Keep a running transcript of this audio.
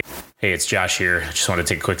Hey, it's Josh here. Just want to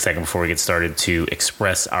take a quick second before we get started to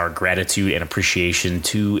express our gratitude and appreciation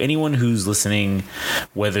to anyone who's listening,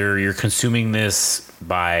 whether you're consuming this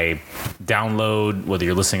by download, whether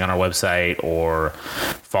you're listening on our website or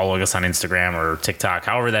following us on Instagram or TikTok,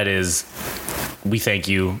 however that is, we thank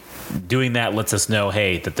you. Doing that lets us know,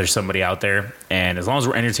 hey, that there's somebody out there. And as long as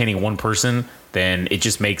we're entertaining one person, then it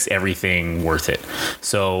just makes everything worth it.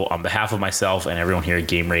 So on behalf of myself and everyone here at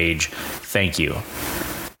Game Rage, thank you.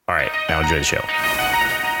 All right, now enjoy the show.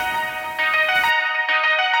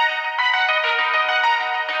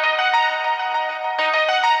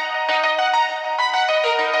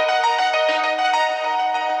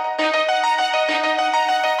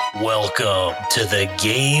 Welcome to the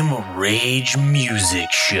Game Rage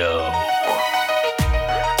Music Show.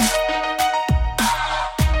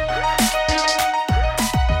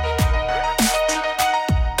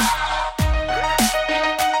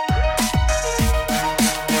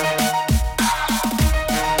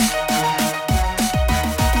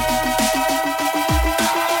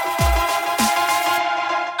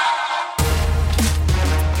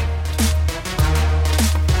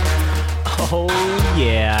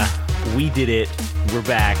 We did it. We're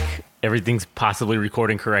back. Everything's possibly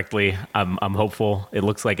recording correctly. I'm hopeful. It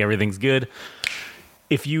looks like everything's good.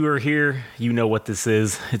 If you are here, you know what this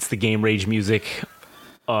is. It's the Game Rage Music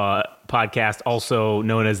podcast, also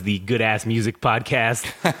known as the Good Ass Music Podcast.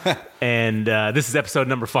 And this is episode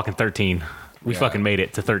number fucking 13. We fucking made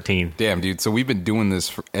it to 13. Damn, dude. So we've been doing this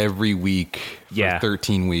for every week for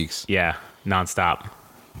 13 weeks. Yeah, nonstop.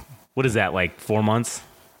 What is that, like 4 months?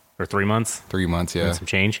 Or 3 months? 3 months, yeah. And some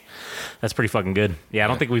change. That's pretty fucking good. Yeah, I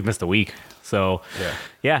don't think we've missed a week. So,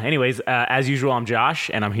 anyways, as usual, I'm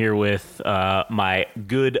Josh, and I'm here with my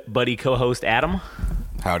good buddy co-host, Adam.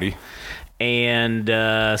 Howdy. And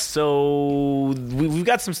so we've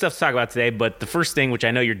got some stuff to talk about today, but the first thing, which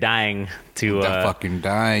I know you're dying to... I'm fucking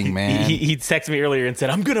dying, man. He texted me earlier and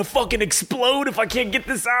said, I'm going to fucking explode if I can't get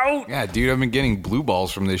this out. Yeah, dude, I've been getting blue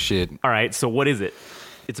balls from this shit. All right, so what is it?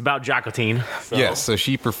 It's about Jacotene. So. Yes, so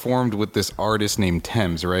she performed with this artist named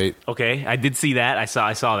Thames, right? Okay, I did see that. I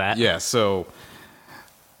saw that. Yeah, so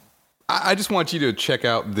I just want you to check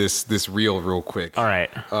out this reel real quick. All right.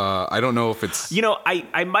 I don't know if it's... You know,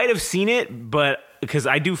 I might have seen it, but because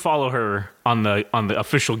I do follow her on the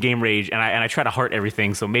official Game Rage, and I try to heart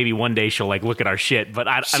everything, so maybe one day she'll like look at our shit. But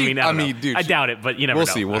I mean, dude, I doubt it. But you never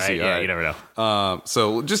know. We'll see. Yeah, right. You never know.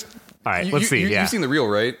 So just... All right, let's see. You've seen the reel,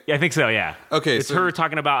 right? Yeah, I think so, yeah. Okay, it's her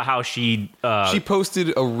talking about how she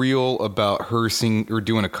posted a reel about her singing or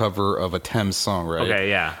doing a cover of a Thames song, right? Okay,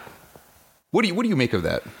 yeah. What do you make of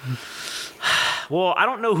that? Well, I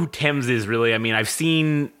don't know who Thames is really. I mean, I've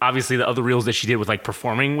seen obviously the other reels that she did with like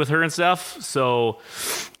performing with her and stuff. So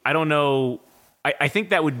I don't know. I think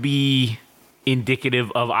that would be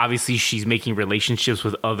indicative of obviously she's making relationships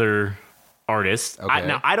with other artist. Okay.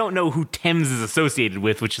 Now I don't know who Thames is associated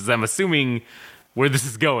with, which is I'm assuming where this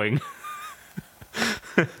is going.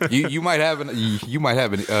 you might have an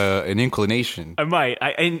inclination. I might.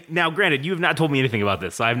 And now, granted, you have not told me anything about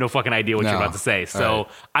this, so I have no fucking idea what you're about to say. So right.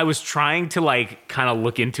 I was trying to like kind of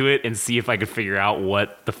look into it and see if I could figure out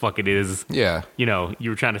what the fuck it is. Yeah, you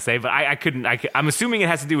were trying to say, but I couldn't. I'm assuming it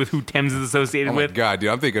has to do with who Thames is associated with. Oh my god, dude!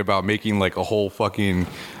 I'm thinking about making like a whole fucking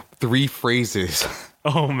 3 phrases.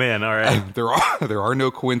 Oh man, all right. There are no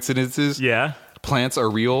coincidences. Yeah. Plants are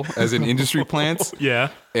real, as in industry plants. Yeah.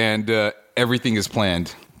 And everything is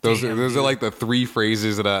planned. Those are like the 3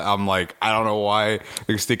 phrases that I'm like, I don't know why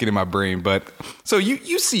they're sticking in my brain. But so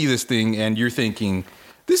you see this thing and you're thinking,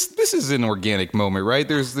 this is an organic moment, right?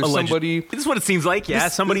 There's somebody. This is what it seems like. Yeah,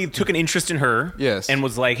 somebody took an interest in her. Yes. And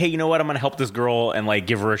was like, hey, you know what? I'm going to help this girl and like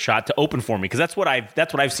give her a shot to open for me, because that's what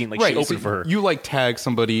I've seen. Like, right. She opened for her. You like tag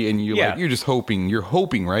somebody and you're just hoping. You're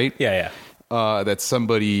hoping, right? Yeah. That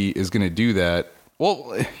somebody is going to do that.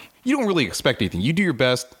 Well, you don't really expect anything. You do your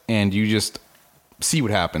best and you just see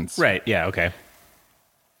what happens. Right. Yeah. Okay.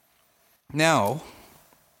 Now,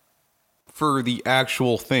 for the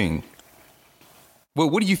actual thing. Well,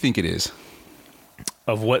 what do you think it is?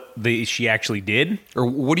 Of what she actually did? Or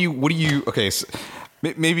what do you okay, so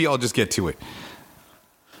maybe I'll just get to it.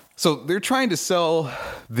 So they're trying to sell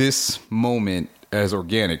this moment as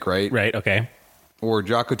organic, right? Right, okay. Or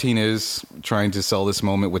Jacotene is trying to sell this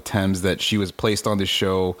moment with Thames, that she was placed on this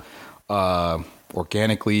show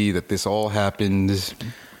organically, that this all happened...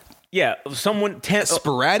 Yeah,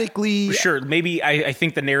 sporadically. Sure, maybe I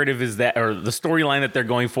think the narrative is that, or the storyline that they're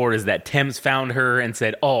going for is that Thames found her and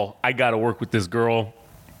said, "Oh, I got to work with this girl.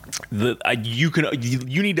 You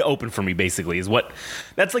need to open for me." Basically,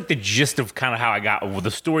 that's like the gist of kind of how I got with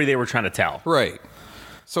the story they were trying to tell. Right.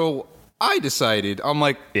 So I decided, I'm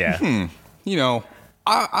like, Yeah. you know,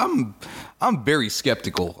 I'm very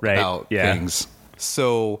skeptical about things.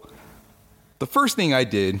 So the first thing I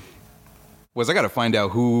did was I got to find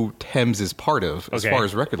out who Thames is part of as far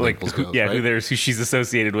as record labels goes. Yeah, right? who she's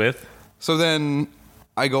associated with. So then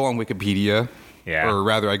I go on Wikipedia, or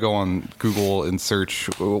rather I go on Google and search,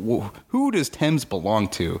 who does Thames belong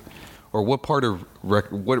to? Or what part of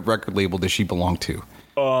what record label does she belong to?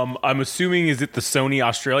 I'm assuming, is it the Sony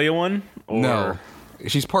Australia one? Or? No.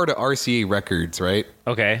 She's part of RCA Records, right?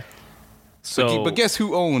 Okay. So, but guess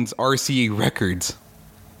who owns RCA Records?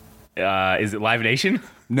 Is it Live Nation?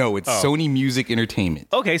 No, it's Sony Music Entertainment.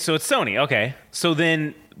 Okay, so it's Sony. Okay. So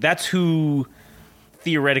then that's who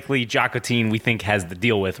theoretically Jacotene we think has the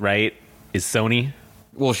deal with, right? Is Sony?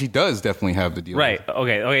 Well, she does definitely have the deal. Right.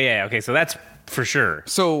 Okay. Okay. Yeah. Okay. So that's for sure.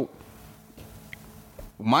 So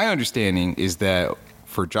my understanding is that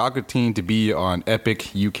for Jacotene to be on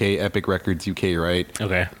Epic Records UK, right?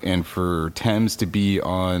 Okay. And for Thames to be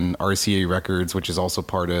on RCA Records, which is also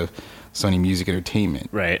part of Sony Music Entertainment.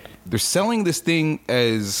 Right. They're selling this thing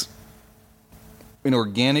as an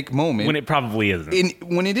organic moment. When it probably isn't.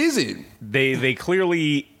 When it isn't. They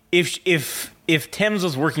clearly, if Thames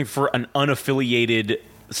was working for an unaffiliated,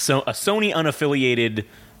 a Sony unaffiliated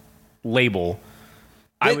label,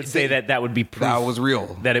 I would say that would be proof that was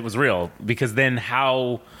real. That it was real, because then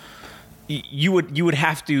how you would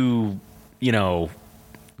have to,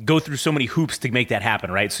 go through so many hoops to make that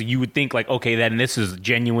happen, right? So you would think like, okay, then this is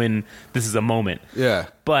genuine, this is a moment. Yeah.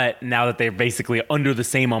 But now that they're basically under the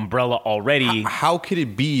same umbrella already, how could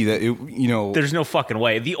it be that it, there's no fucking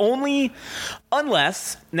way. The only,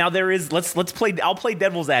 unless now there is, I'll play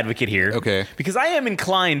devil's advocate here. Okay. Because I am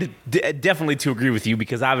inclined definitely to agree with you,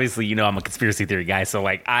 because obviously, I'm a conspiracy theory guy, so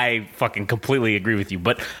like I fucking completely agree with you.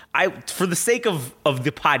 But for the sake of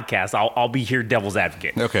the podcast, I'll be here devil's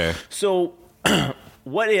advocate. Okay. So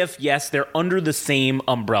what if, yes, they're under the same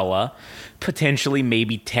umbrella, potentially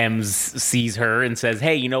maybe Thames sees her and says,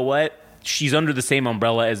 hey, you know what? She's under the same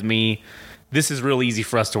umbrella as me. This is real easy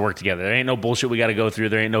for us to work together. There ain't no bullshit we got to go through.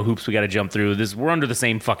 There ain't no hoops we got to jump through. We're under the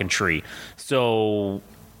same fucking tree. So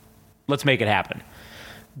let's make it happen.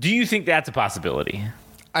 Do you think that's a possibility?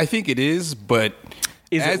 I think it is, but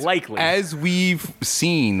is it likely? As we've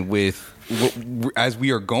seen as we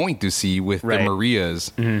are going to see with the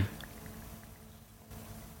Marias,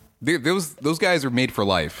 those guys are made for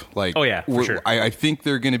life. Like, oh yeah, for sure. I think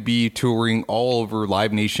they're going to be touring all over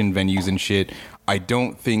Live Nation venues and shit. I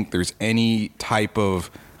don't think there's any type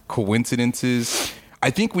of coincidences.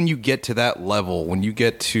 I think when you get to that level, when you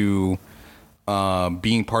get to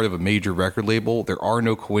being part of a major record label, there are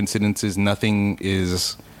no coincidences. Nothing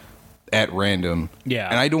is at random. Yeah.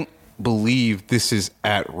 And I don't believe this is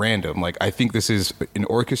at random. Like, I think this is an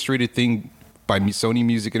orchestrated thing by Sony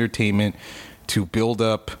Music Entertainment to build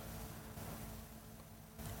up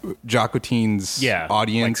Jacotene's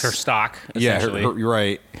audience, like her stock, essentially. Yeah, you're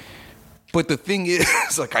right. But the thing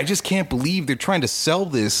is, like, I just can't believe they're trying to sell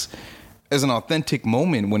this as an authentic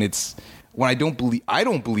moment when I don't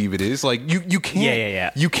believe it is. Like, you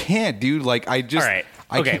can't, you can't, dude. Like, I just, all right.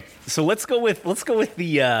 Okay, so let's go with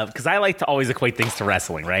the because I like to always equate things to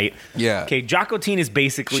wrestling, right? Yeah. Okay, Jacotene is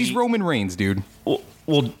basically, she's Roman Reigns, dude.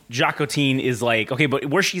 Well, Jacotene is like, okay, but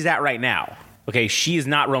where she's at right now, okay, she is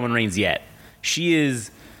not Roman Reigns yet. She is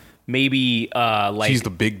maybe like, she's the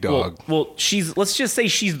big dog. Well, let's just say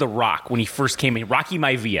she's the Rock when he first came in. Rocky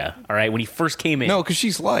Maivia, all right, when he first came in. No, because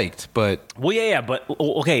she's liked, but but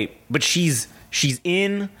okay, but she's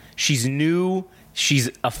in, she's new, she's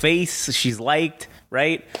a face, she's liked,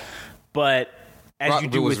 right? But as you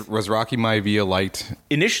do was Rocky Maivia liked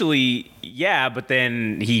initially? Yeah, but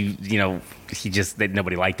then he just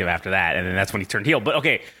nobody liked him after that, and then that's when he turned heel. But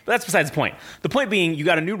okay, but that's besides the point. The point being, you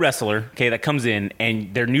got a new wrestler, okay, that comes in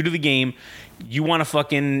and they're new to the game. You want to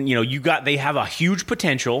fucking, they have a huge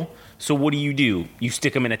potential. So what do? You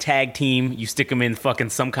stick them in a tag team. You stick them in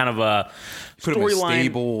fucking some kind of a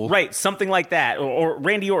storyline, right? Something like that, or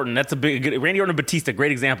Randy Orton. That's Randy Orton and Batista,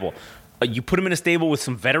 great example. You put them in a stable with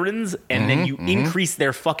some veterans, and then you increase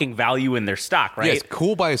their fucking value in their stock, right? Yes,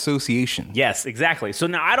 cool by association. Yes, exactly. So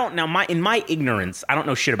now in my ignorance, I don't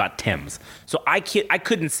know shit about Thames. So I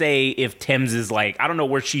couldn't say if Thames is like, I don't know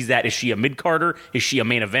where she's at. Is she a mid-carder? Is she a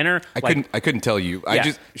main eventer? I couldn't tell you.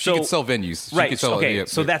 Yeah. She could sell venues. She right. Could sell, okay.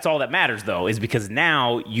 So that's all that matters, though, is because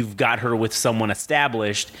now you've got her with someone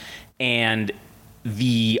established, and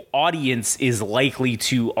the audience is likely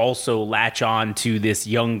to also latch on to this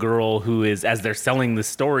young girl who is, as they're selling the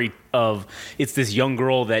story of, it's this young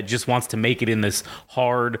girl that just wants to make it in this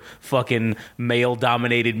hard fucking male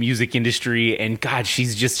dominated music industry. And God,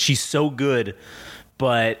 she's so good,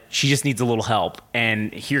 but she just needs a little help.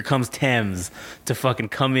 And here comes Thames to fucking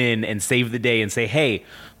come in and save the day and say, hey,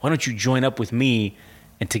 why don't you join up with me,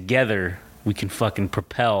 and together we can fucking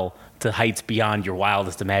propel to heights beyond your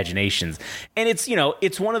wildest imaginations. And it's, you know,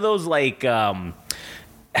 it's one of those like,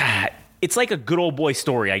 it's like a good old boy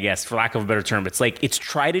story, I guess, for lack of a better term. It's like, it's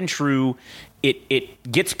tried and true.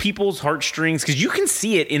 It gets people's heartstrings, because you can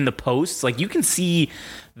see it in the posts. Like, you can see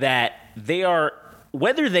that they are,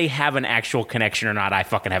 whether they have an actual connection or not, I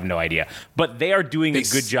fucking have no idea. But they are doing a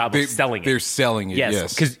good job of selling it. They're selling it,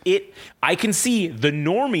 yes. Because I can see the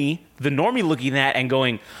normie looking at and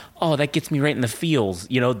going, oh, that gets me right in the feels.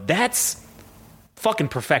 You know, that's fucking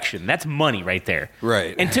perfection. That's money right there.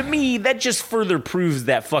 Right. And to me, that just further proves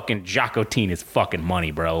that fucking Jacotene is fucking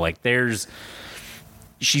money, bro. Like,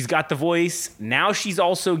 she's got the voice. Now she's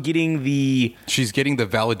also getting the... She's getting the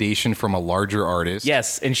validation from a larger artist.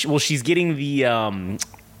 Yes, and she's getting the...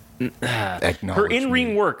 her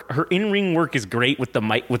in-ring work is great with the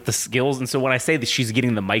mic, with the skills. And so when I say that she's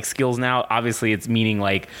getting the mic skills now, obviously it's meaning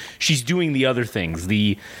like she's doing the other things,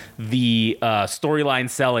 the storyline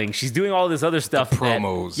selling. She's doing all this other stuff. The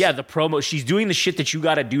promos. The promos. She's doing the shit that you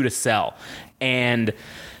got to do to sell. And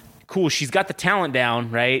cool, she's got the talent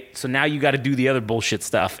down, right? So now you got to do the other bullshit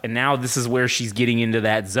stuff. And now this is where she's getting into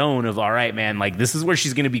that zone of, all right, man, like this is where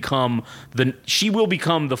she's going to become she will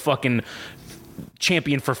become the fucking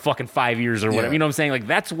champion for fucking 5 years or whatever. Yeah. You know what I'm saying? Like,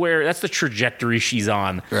 that's the trajectory she's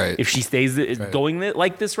on. Right. If she stays going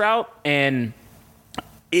like this route, and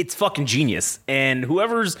it's fucking genius. And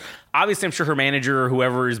obviously I'm sure her manager or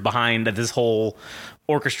whoever is behind this whole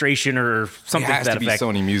orchestration or something it has to that to effect. Be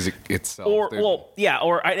Sony Music itself.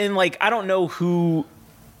 I don't know who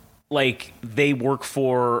like they work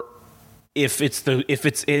for. Maybe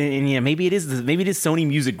it is Sony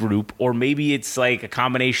Music Group, or maybe it's like a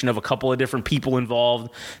combination of a couple of different people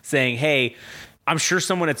involved saying, hey, I'm sure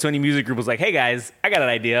someone at Sony Music Group was like, hey guys, I got an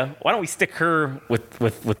idea. Why don't we stick her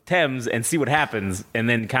with Thames and see what happens, and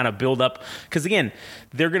then kind of build up, because again,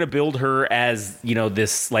 they're going to build her as, you know,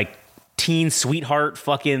 this like teen sweetheart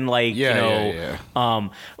fucking like, I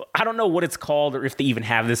don't know what it's called or if they even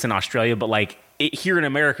have this in Australia, but like here in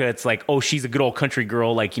America, it's like, oh, she's a good old country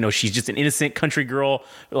girl. Like, you know, she's just an innocent country girl,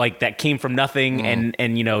 like that came from nothing.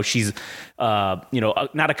 And, you know, she's, not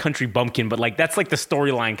a country bumpkin, but like, that's like the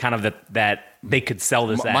storyline kind of that they could sell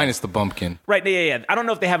this as. Minus the bumpkin. Right. Yeah. I don't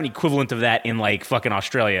know if they have an equivalent of that in like fucking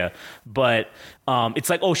Australia, but it's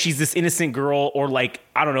like, oh, she's this innocent girl, or like,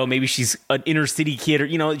 I don't know, maybe she's an inner city kid, or,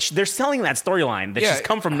 you know, they're selling that storyline that she's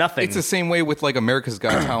come from nothing. It's the same way with like America's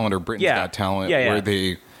Got Talent or Britain's Got Talent, where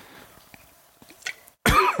they...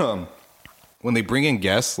 when they bring in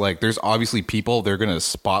guests, like there's obviously people they're gonna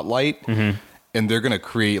spotlight, and they're gonna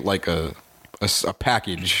create like a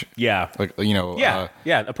package, like, you know, a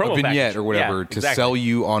promo a vignette package. or whatever to sell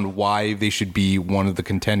you on why they should be one of the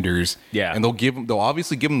contenders. And they'll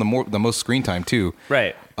obviously give them the most screen time too.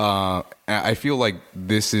 Right. I feel like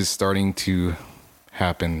this is starting to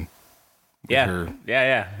happen.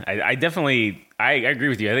 I definitely. I agree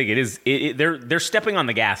with you. I think it is. They're stepping on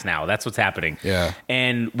the gas now. That's what's happening. Yeah.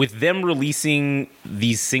 And with them releasing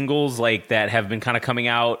these singles like that have been kind of coming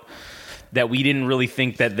out, that we didn't really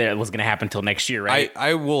think that was going to happen until next year, right?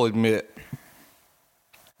 I will admit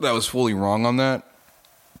that I was fully wrong on that,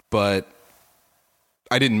 but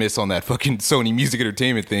I didn't miss on that fucking Sony Music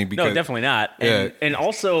Entertainment thing. Because, no, definitely not. And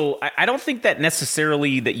also, I don't think that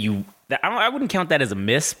necessarily that you... I wouldn't count that as a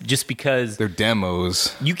miss, just because they're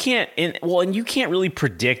demos. You can't, and you can't really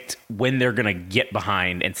predict when they're gonna get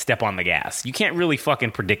behind and step on the gas. You can't really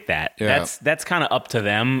fucking predict that. Yeah. That's kind of up to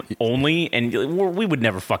them only, and we would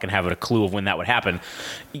never fucking have a clue of when that would happen.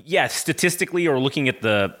 Yeah, statistically, or looking at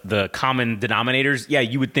the common denominators, yeah,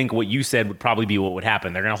 you would think what you said would probably be what would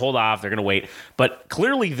happen. They're gonna hold off. They're gonna wait, but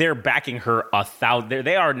clearly they're backing her 1,000.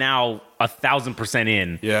 They are now 1,000%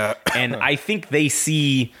 in. Yeah, and I think they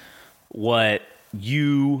see what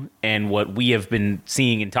you and what we have been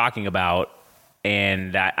seeing and talking about,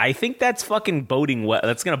 and I think that's fucking boding well.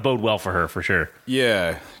 That's going to bode well for her, for sure.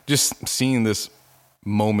 Yeah, just seeing this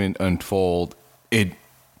moment unfold, it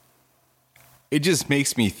just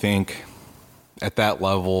makes me think at that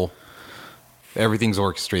level, everything's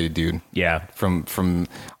orchestrated, dude. Yeah. From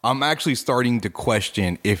I'm actually starting to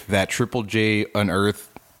question if that Triple J Unearthed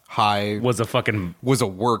High was a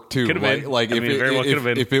work too. Could have been. Like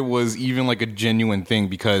if it was even like a genuine thing,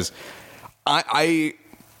 because I'm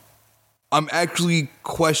actually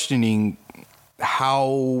questioning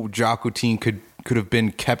how Jacotene could have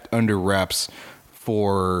been kept under wraps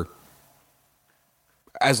for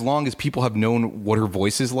as long as people have known what her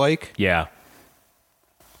voice is like. Yeah.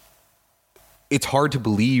 It's hard to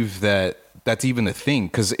believe that that's even a thing.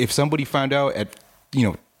 Because if somebody found out at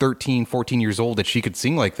 13, 14 years old that she could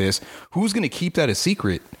sing like this, who's going to keep that a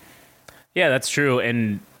secret? Yeah, that's true.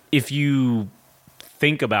 And if you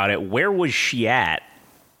think about it, where was she at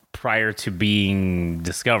prior to being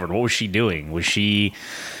discovered? What was she doing? Was she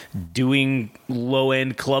doing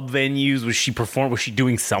low-end club venues? Was she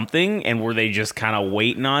doing something? And were they just kind of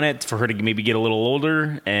waiting on it for her to maybe get a little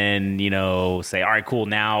older and, say, all right, cool,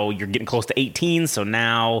 now you're getting close to 18, so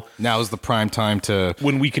now is the prime time to...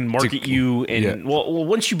 when we can market you. And, well,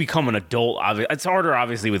 once you become an adult, it's harder,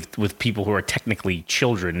 obviously, with people who are technically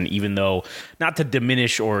children, even though, not to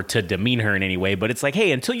diminish or to demean her in any way, but it's like,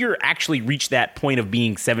 hey, until you're actually reached that point of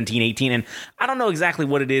being 17, 18, and I don't know exactly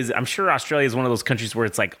what it is. I'm sure Australia is one of those countries where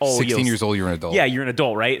it's like, 16 years old, you're an adult. Yeah, you're an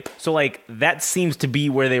adult, right? So, like, that seems to be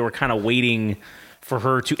where they were kind of waiting for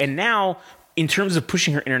her to. And now, in terms of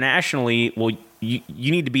pushing her internationally, well, you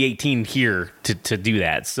need to be 18 here to do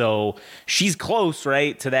that. So she's close,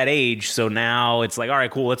 right, to that age. So now it's like, all right,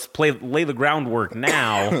 cool, let's lay the groundwork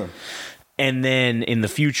now. And then in the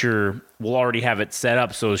future, we'll already have it set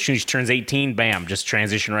up. So as soon as she turns 18, bam, just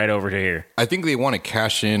transition right over to here. I think they want to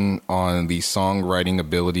cash in on the songwriting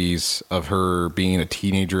abilities of her being a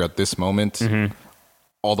teenager at this moment,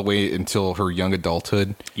 all the way until her young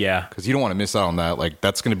adulthood. Yeah. Because you don't want to miss out on that. Like,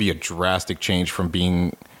 that's going to be a drastic change from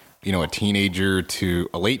being, a teenager to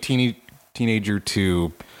a late teenager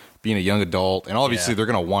to being a young adult. And obviously, they're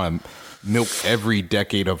going to want to milk every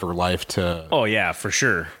decade of her life to for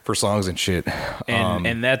sure, for songs and shit,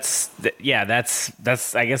 and that's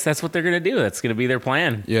I guess that's what they're gonna do. That's gonna be their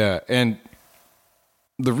plan. And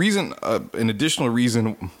the reason, an additional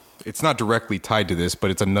reason, it's not directly tied to this,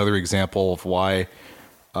 but it's another example of why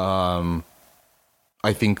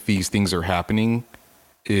I think these things are happening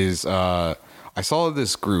is I saw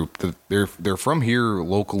this group that they're from here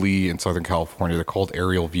locally in Southern California. They're called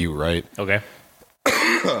Aerial View, right? Okay.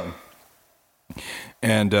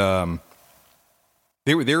 And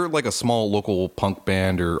they were like a small local punk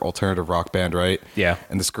band or alternative rock band, right? Yeah.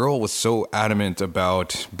 And this girl was so adamant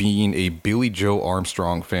about being a Billy Joe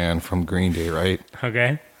Armstrong fan from Green Day, right?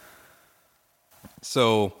 Okay.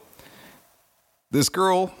 So this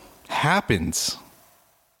girl happens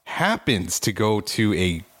to go to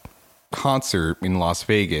a concert in Las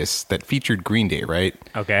Vegas that featured Green Day, right?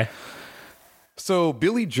 Okay. So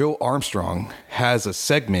Billy Joe Armstrong has a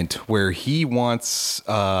segment where he wants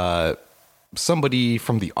somebody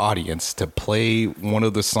from the audience to play one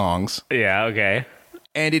of the songs. Yeah, okay.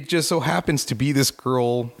 And it just so happens to be this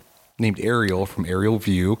girl named Ariel from Aerial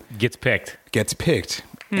View. Gets picked.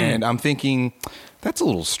 And I'm thinking, that's a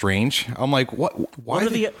little strange. I'm like, what? Why?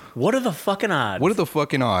 What are the fucking odds? What are the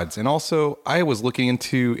fucking odds? And also, I was looking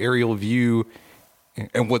into Aerial View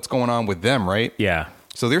and what's going on with them, right? Yeah.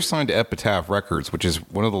 So they're signed to Epitaph Records, which is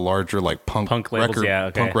one of the larger like punk labels,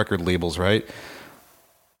 punk record labels, right?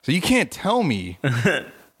 So you can't tell me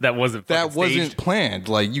that wasn't planned.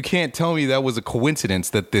 Like, you can't tell me that was a coincidence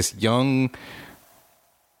that this young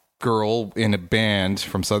girl in a band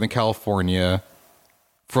from Southern California,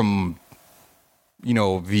 from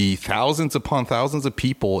the thousands upon thousands of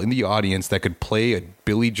people in the audience that could play a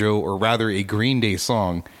Billy Joe, or rather a Green Day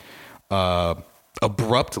song,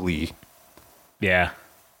 abruptly. Yeah.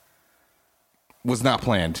 Was not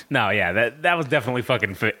planned. No, yeah, that was definitely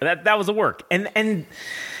fucking that was a work. And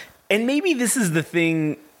maybe this is the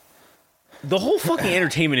thing, the whole fucking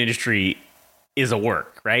entertainment industry is a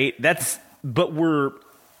work, right? But we're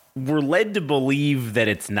led to believe that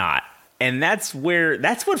it's not. And that's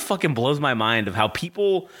what fucking blows my mind, of how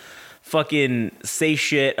people fucking say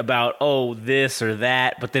shit about, oh, this or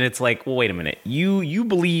that, but then it's like, well, wait a minute, you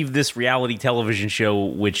believe this reality television show,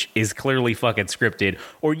 which is clearly fucking scripted,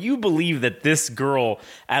 or you believe that this girl,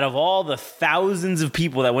 out of all the thousands of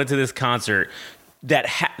people that went to this concert,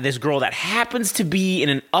 this girl that happens to be in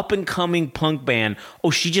an up and coming punk band,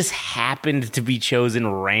 she just happened to be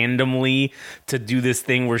chosen randomly to do this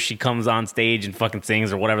thing where she comes on stage and fucking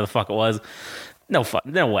sings or whatever the fuck it was.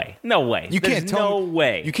 No way. You can't tell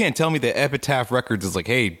me that Epitaph Records is like,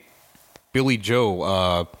 hey, Billy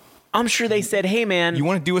Joe. I'm sure they said, hey, man, you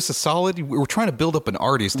want to do us a solid? We're trying to build up an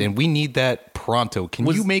artist, and we need that pronto. Can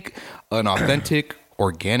you make an authentic,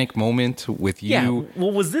 organic moment with you? Yeah.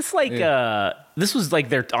 Well, was this like this was like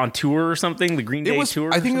they're on tour or something? The Green Day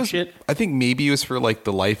tour? I think or some shit? I think maybe it was for like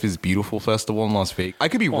the Life is Beautiful festival in Las Vegas. I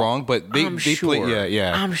could be wrong, but they play.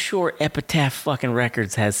 Yeah. I'm sure Epitaph fucking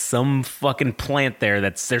Records has some fucking plant there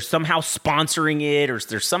they're somehow sponsoring it, or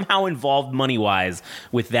they're somehow involved money wise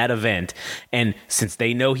with that event. And since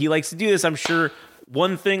they know he likes to do this, I'm sure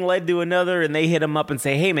one thing led to another, and they hit him up and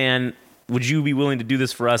say, hey, man, would you be willing to do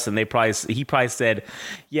this for us? And he probably said,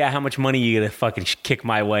 yeah, how much money you gonna fucking kick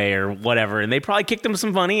my way or whatever? And they probably kicked him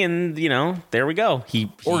some money, and there we go. He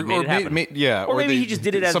made it happen. Or maybe he just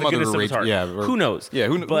did it as the goodness of his heart. Yeah, who knows? Yeah,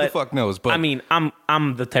 who the fuck knows? But I mean,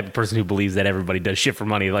 I'm the type of person who believes that everybody does shit for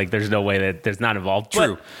money. Like, there's no way that there's not involved.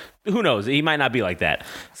 True. But who knows? He might not be like that.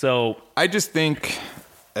 So I just think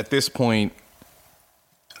at this point,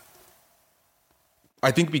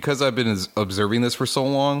 I think because I've been observing this for so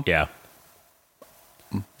long, yeah,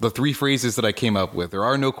 the three phrases that I came up with: there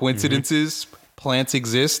are no coincidences, plants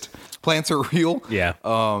exist, plants are real,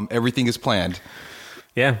 everything is planned.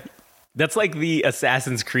 Yeah. That's like the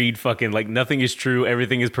Assassin's Creed fucking, like, nothing is true,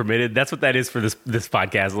 everything is permitted. That's what that is for this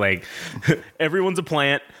podcast. Like, everyone's a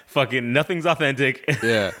plant, fucking nothing's authentic.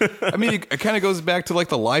 Yeah. I mean, it kind of goes back to, like,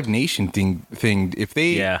 the Live Nation thing. If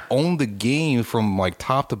they own the game from, like,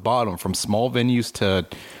 top to bottom, from small venues to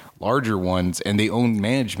larger ones, and they own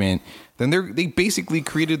management, then they basically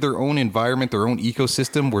created their own environment, their own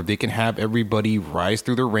ecosystem where they can have everybody rise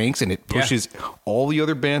through their ranks, and it pushes all the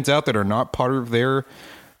other bands out that are not part of their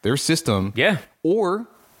system. Yeah. Or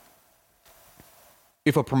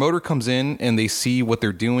if a promoter comes in and they see what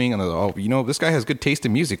they're doing and they're like, oh, this guy has good taste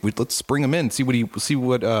in music, let's bring him in, see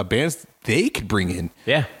what bands they could bring in.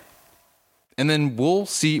 Yeah. And then we'll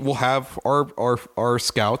have our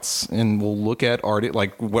scouts, and we'll look at art.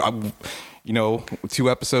 Like, 2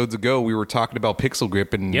 episodes ago we were talking about Pixel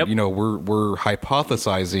Grip, and we're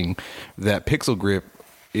hypothesizing that Pixel Grip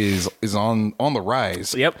is on the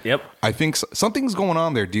rise. Yep. I think something's going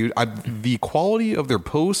on there, dude. The quality of their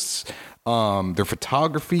posts, their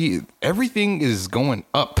photography, everything is going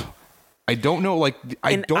up. I don't know,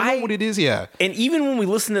 I don't know what it is yet. And even when we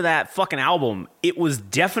listened to that fucking album, it was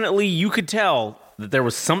definitely, you could tell that there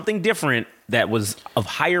was something different that was of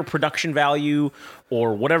higher production value,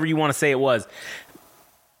 or whatever you want to say it was.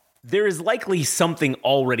 There is likely something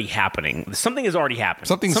already happening. Something has already happened.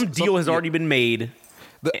 Some deal has already been made.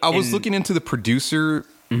 I was looking into the producer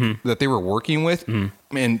that they were working with,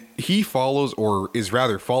 and he follows, or is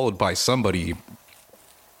rather followed by somebody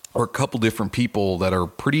or a couple different people that are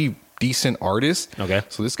pretty decent artists. Okay.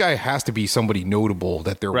 So this guy has to be somebody notable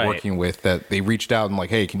that they're working with, that they reached out and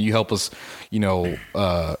like, hey, can you help us,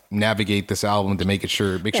 navigate this album to make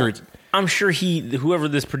sure it's... I'm sure whoever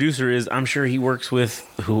this producer is, I'm sure he works with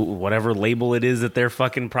whatever label it is that they're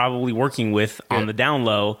fucking probably working with on the down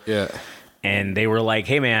low. Yeah. And they were like,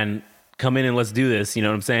 hey, man, come in and let's do this. You know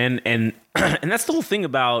what I'm saying? And and that's the whole thing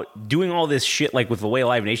about doing all this shit, like with the way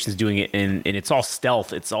Live Nation's doing it. And it's all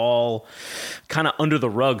stealth. It's all kind of under the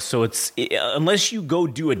rug. So unless you go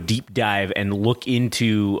do a deep dive and look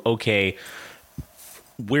into, okay,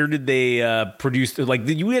 where did they produce? Like,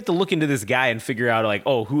 you have to look into this guy and figure out, like,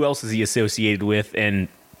 oh, who else is he associated with? And,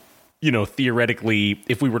 theoretically,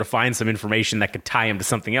 if we were to find some information that could tie him to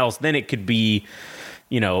something else, then it could be...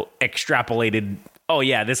 extrapolated, oh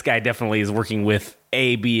yeah, this guy definitely is working with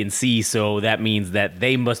A, B, and C, so that means that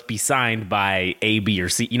they must be signed by A, B, or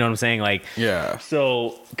C. You know what I'm saying? Like, yeah.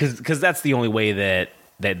 So, because that's the only way that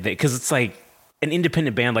because it's like an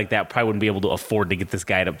independent band like that probably wouldn't be able to afford to get this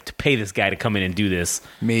guy to pay this guy to come in and do this.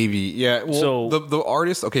 Maybe, yeah. Well, so the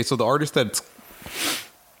artist, okay, so the artist that's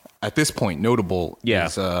at this point notable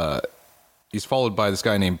is he's followed by this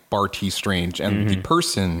guy named Barty Strange, and the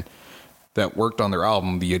person that worked on their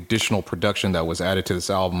album, the additional production that was added to this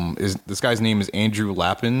album, is this guy's name is Andrew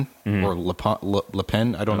Lapin, or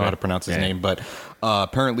Lapin. I don't know how to pronounce his name, but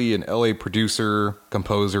apparently an LA producer,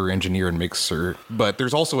 composer, engineer, and mixer. But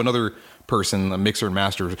there's also another person, a mixer and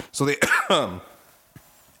master. So they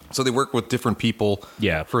they work with different people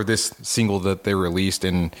for this single that they released.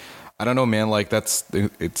 And I don't know, man, like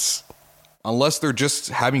it's unless they're just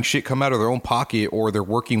having shit come out of their own pocket, or they're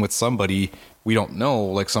working with somebody we don't know,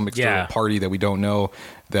 like some external party that we don't know,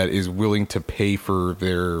 that is willing to pay for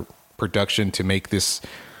their production to make this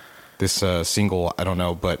single. I don't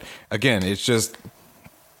know, but again, it's just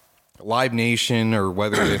Live Nation, or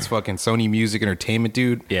whether it's fucking Sony Music Entertainment,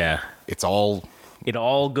 dude. Yeah, it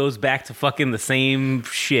all goes back to fucking the same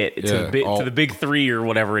shit. To the big three or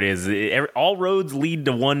whatever it is. All roads lead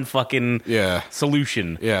to one fucking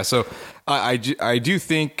solution. Yeah, so I do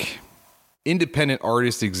think independent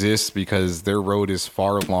artists exist because their road is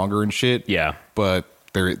far longer and shit. Yeah. But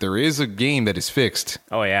there is a game that is fixed.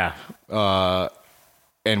 Oh, yeah.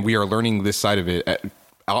 And we are learning this side of it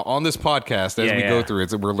on this podcast as we go through it.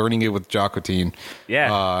 So we're learning it with Jacotene.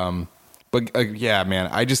 Yeah. But yeah, man,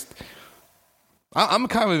 I'm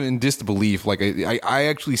kind of in disbelief. Like I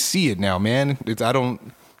actually see it now, man. I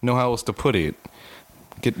don't know how else to put it.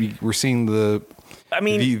 we're seeing the. I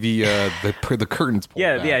mean, the curtains pulled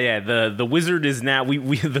back. Yeah. The wizard is now we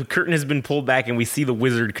the curtain has been pulled back and we see the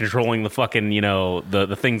wizard controlling the fucking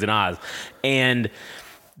the things in Oz, and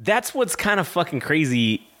that's what's kind of fucking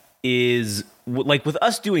crazy is like with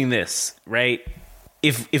us doing this, right?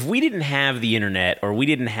 If we didn't have the internet or we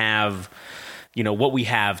didn't have what we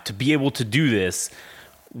have to be able to do this,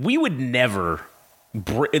 we would never.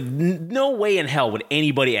 No way in hell would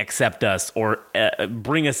anybody accept us or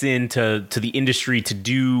bring us into the industry to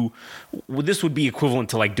do. This would be equivalent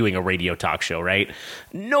to like doing a radio talk show, right?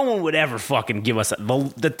 No one would ever fucking give us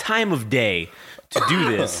the time of day to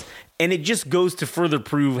do this. And it just goes to further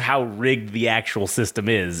prove how rigged the actual system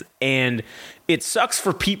is. And it sucks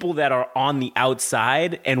for people that are on the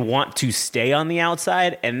outside and want to stay on the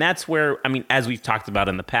outside. And that's where, I mean, as we've talked about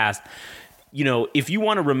in the past, if you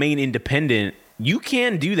want to remain independent, you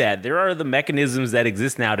can do that. There are the mechanisms that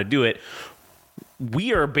exist now to do it.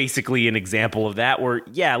 We are basically an example of that where,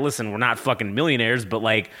 yeah, listen, we're not fucking millionaires, but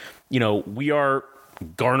like, we are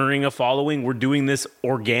garnering a following. We're doing this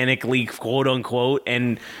organically, quote unquote.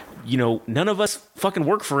 And, none of us fucking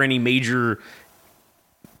work for any major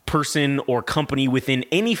person or company within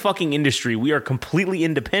any fucking industry. We are completely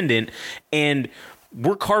independent and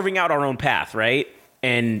we're carving out our own path, right?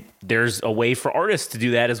 And there's a way for artists to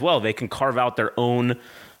do that as well. They can carve out their own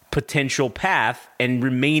potential path and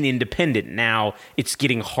remain independent. Now, it's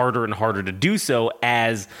getting harder and harder to do so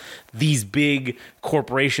as these big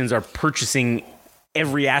corporations are purchasing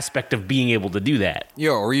every aspect of being able to do that.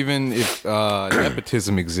 Yeah, or even if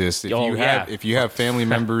nepotism exists. If you have family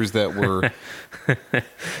members that were,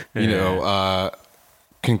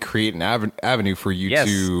 can create an avenue for you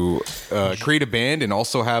to create a band and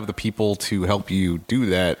also have the people to help you do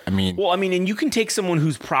that. I mean, and you can take someone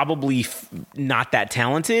who's probably not that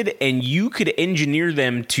talented and you could engineer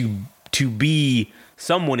them to be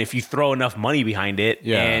someone if you throw enough money behind it.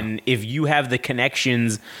 Yeah. And if you have the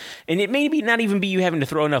connections, and it may be not even be you having to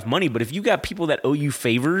throw enough money, but if you got people that owe you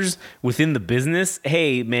favors within the business,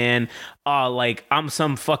 hey man, like I'm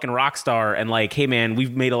some fucking rock star and like, hey man,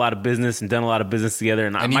 we've made a lot of business and done a lot of business together.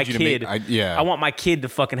 And I want my kid to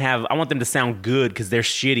fucking I want them to sound good because they're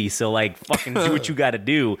shitty. So like fucking do what you got to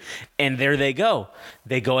do. And there they go.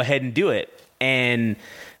 They go ahead and do it. And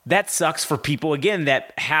that sucks for people, again,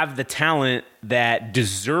 that have the talent, that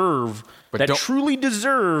truly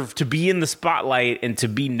deserve to be in the spotlight and to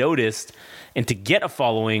be noticed and to get a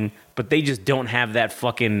following, but they just don't have that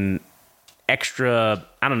fucking extra,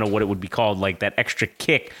 I don't know what it would be called, like that extra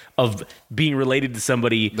kick of being related to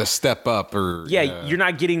somebody. The step up or... Yeah, you're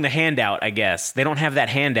not getting the handout, I guess. They don't have that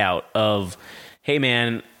handout of, hey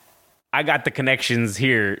man, I got the connections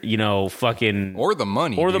here, fucking... Or the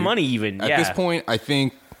money. Or the money even, At this point, I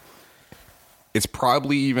think it's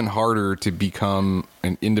probably even harder to become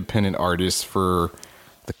an independent artist for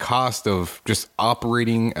the cost of just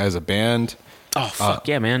operating as a band. Oh, fuck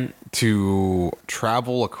yeah, man. To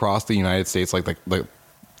travel across the United States, like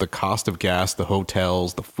the cost of gas, the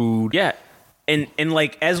hotels, the food. Yeah. And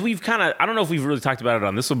like, as we've kind of, I don't know if we've really talked about it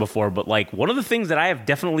on this one before, but like one of the things that I have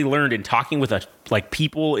definitely learned in talking with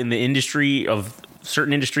people in the industry of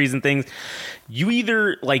certain industries and things,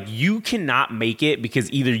 you cannot make it because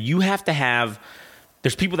either you have to have,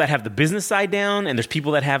 there's people that have the business side down and there's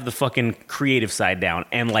people that have the fucking creative side down.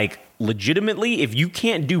 And like legitimately, if you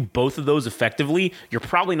can't do both of those effectively, you're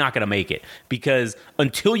probably not going to make it, because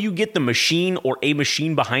until you get the machine or a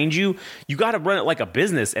machine behind you, you got to run it like a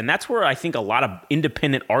business. And that's where I think a lot of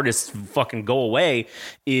independent artists fucking go away,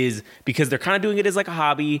 is because they're kind of doing it as like a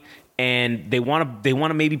hobby. And they want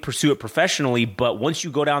to maybe pursue it professionally, but once you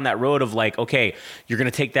go down that road of like, okay, you're going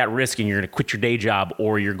to take that risk and you're going to quit your day job,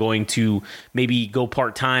 or you're going to maybe go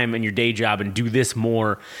part-time in your day job and do this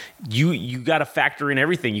more, you got to factor in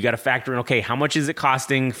everything. You got to factor in, okay, how much is it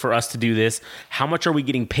costing for us to do this? How much are we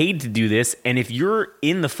getting paid to do this? And if you're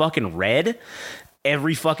in the fucking red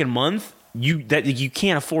every fucking month, you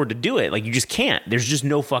can't afford to do it. Like, you just can't. There's just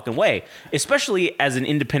no fucking way, especially as an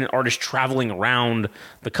independent artist traveling around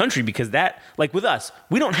the country, because that, like with us,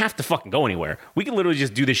 we don't have to fucking go anywhere. We can literally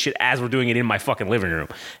just do this shit as we're doing it in my fucking living room.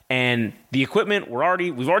 And the equipment,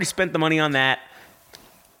 we've already spent the money on that.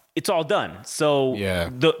 It's all done. So yeah.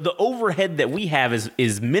 The overhead that we have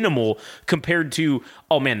is minimal compared to,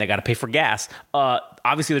 oh man, they got to pay for gas.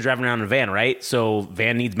 Obviously they're driving around in a van, right? So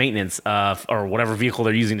van needs maintenance, or whatever vehicle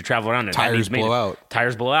they're using to travel around in. Tires blow out.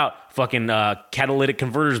 Tires blow out. fucking catalytic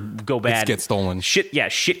converters go bad. Get stolen. Shit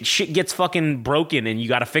gets fucking broken and you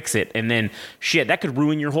got to fix it. And then shit, that could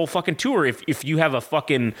ruin your whole fucking tour if you have a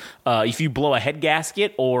fucking, if you blow a head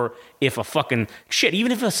gasket or if a fucking shit,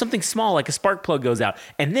 even if something small like a spark plug goes out.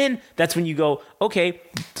 And then that's when you go, okay,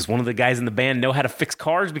 does one of the guys in the band know how to fix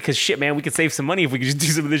cars? Because shit, man, we could save some money if we could just do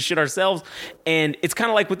some of this shit ourselves. And it's kind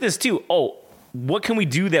of like with this too. Oh, what can we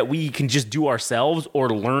do that we can just do ourselves or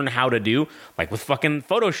learn how to do? Like with fucking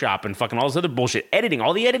Photoshop and fucking all this other bullshit. Editing,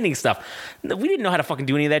 all the editing stuff. We didn't know how to fucking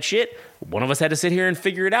do any of that shit. One of us had to sit here and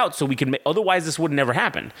figure it out so we can otherwise this would never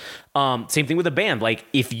happen. Same thing with a band. Like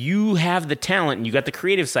if you have the talent and you got the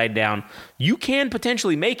creative side down, you can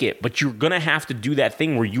potentially make it, but you're going to have to do that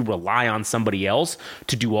thing where you rely on somebody else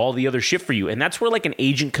to do all the other shit for you. And that's where like an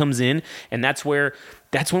agent comes in, and that's when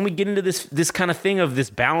we get into this kind of thing of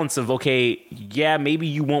this balance of, okay, yeah, maybe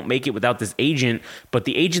you won't make it without this agent, but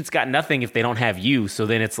the agent's got nothing if they don't have you. So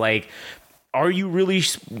then it's like, are you really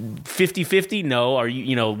 50-50? No. Are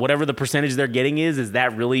you, whatever the percentage they're getting is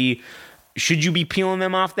that really, should you be peeling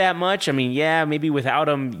them off that much? I mean, yeah, maybe without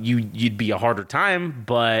them, you'd be a harder time,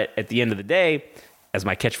 but at the end of the day, as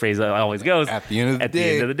my catchphrase always goes, at the end of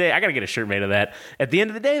the day, I got to get a shirt made of that. At the end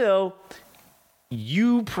of the day, though,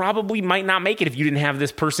 you probably might not make it if you didn't have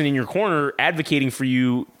this person in your corner advocating for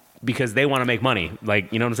you because they want to make money.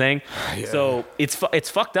 Like, you know what I'm saying? Yeah. So it's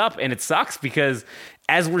fucked up and it sucks because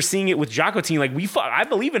as we're seeing it with Jacotene, like I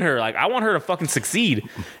believe in her. Like I want her to fucking succeed,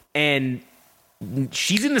 and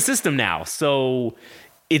she's in the system now. So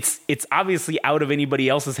it's obviously out of anybody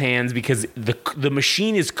else's hands because the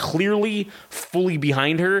machine is clearly fully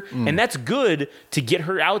behind her, and that's good to get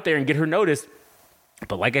her out there and get her noticed.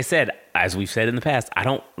 But like I said, as we've said in the past, I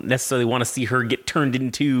don't necessarily want to see her get turned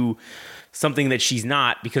into something that she's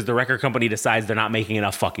not because the record company decides they're not making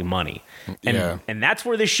enough fucking money. And that's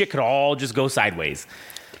where this shit could all just go sideways.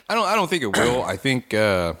 I don't think it will. I think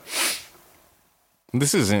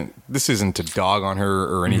this isn't to dog on her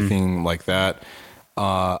or anything like that.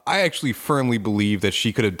 I actually firmly believe that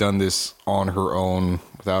she could have done this on her own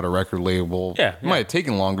without a record label. Yeah. It might have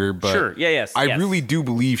taken longer, but sure. Yes. I really do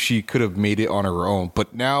believe she could have made it on her own.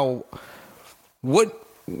 But now, what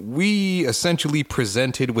we essentially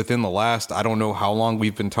presented within the last, I don't know how long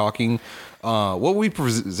we've been talking, what we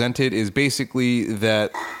presented is basically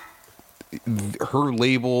that her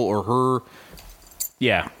label or her...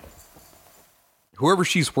 whoever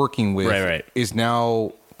she's working with is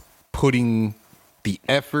now putting the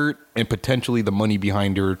effort and potentially the money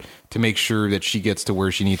behind her to make sure that she gets to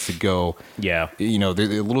where she needs to go. Yeah. There's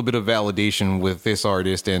a little bit of validation with this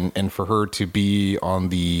artist and for her to be on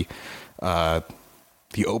the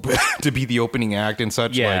opening act and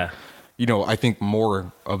such. Yeah. Like, I think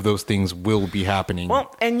more of those things will be happening.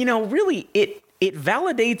 Well, and really it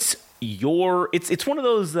validates it's one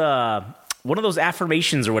of those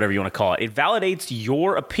affirmations or whatever you want to call it. It validates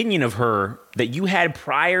your opinion of her that you had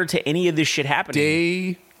prior to any of this shit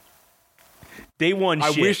happening. Day one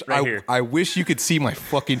shit here. I wish you could see my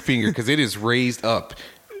fucking finger because it is raised up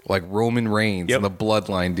like Roman Reigns in the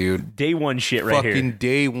bloodline, dude. Day one shit right here. Fucking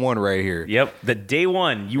day one right here. Yep. The day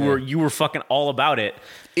one, you were fucking all about it.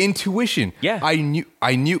 Intuition. Yeah.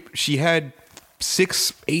 I knew she had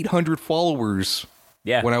 800 followers.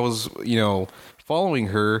 Yeah. When I was, following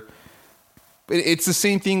her. It's the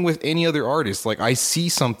same thing with any other artist. Like I see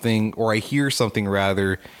something or I hear something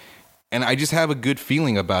rather, and I just have a good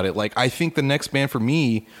feeling about it. Like I think the next band for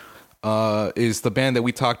me is the band that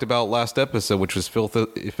we talked about last episode, which was Filth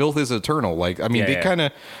is Eternal. Like, I mean,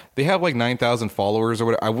 they have like 9,000 followers or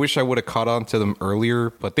whatever. I wish I would have caught on to them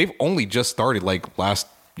earlier, but they've only just started like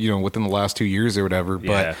within the last 2 years or whatever.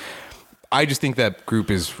 But I just think that group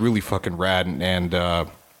is really fucking rad, and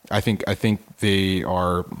I think they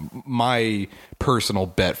are my personal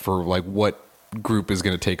bet for like what group is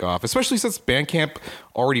going to take off, especially since Bandcamp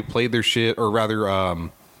already played their shit, or rather,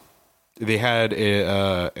 they had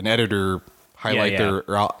an editor highlight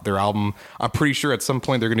their album. I'm pretty sure at some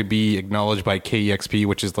point they're going to be acknowledged by KEXP,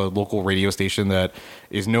 which is the local radio station that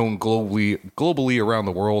is known globally around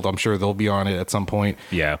the world. I'm sure they'll be on it at some point.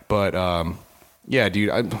 Yeah, but yeah, dude,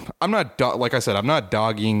 I'm not like I said, I'm not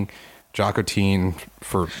dogging Jacotene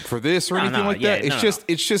for this or anything like that.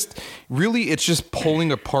 It's just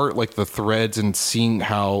pulling apart like the threads and seeing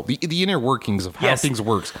how the inner workings of how things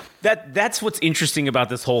works. That's what's interesting about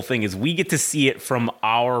this whole thing is we get to see it from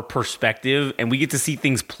our perspective and we get to see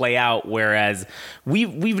things play out. Whereas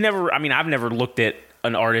I've never looked at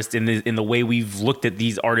an artist in the way we've looked at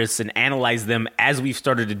these artists and analyzed them as we've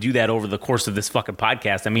started to do that over the course of this fucking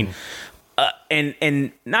podcast. I mean,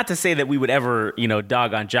 And not to say that we would ever,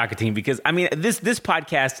 dog on Jacotene, because I mean, this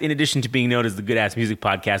podcast, in addition to being known as the Good Ass Music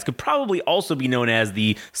Podcast, could probably also be known as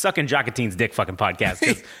the Sucking Jacotene's Dick Fucking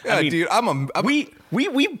Podcast. Yeah, I mean, dude,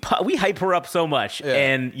 we hype her up so much,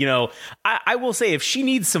 and I will say, if she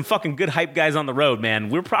needs some fucking good hype guys on the road, man,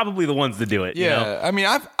 we're probably the ones to do it. Yeah, I mean,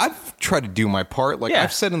 I've tried to do my part. Like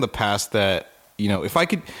I've said in the past that if I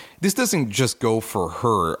could, this doesn't just go for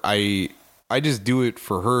her. I just do it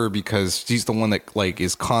for her because she's the one that like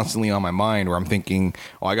is constantly on my mind, where I'm thinking,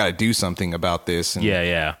 oh, I got to do something about this. And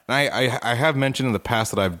yeah. And I have mentioned in the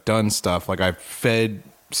past that I've done stuff, like I've fed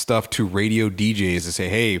stuff to radio DJs to say,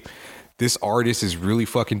 hey, this artist is really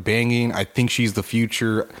fucking banging. I think she's the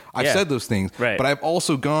future. I've said those things, right. But I've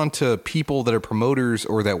also gone to people that are promoters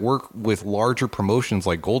or that work with larger promotions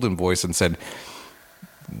like Golden Voice and said,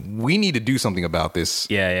 we need to do something about this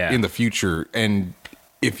in the future. And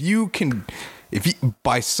if you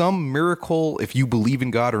by some miracle, if you believe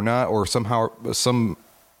in God or not, or somehow some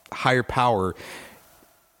higher power,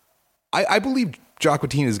 I believe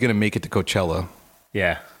Jacotene is going to make it to Coachella.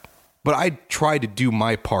 Yeah. But I try to do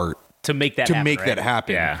my part to make that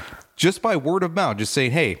happen. Yeah. Just by word of mouth, just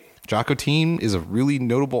saying, hey, Jacotene is a really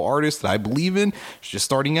notable artist that I believe in. She's just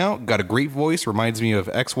starting out, got a great voice, reminds me of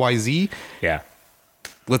XYZ. Yeah.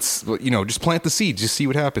 Let's just plant the seed, just see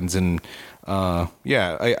what happens. And I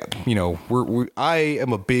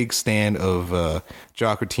am a big stan of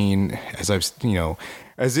Jacotene,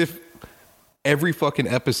 as if every fucking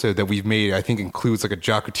episode that we've made, I think, includes like a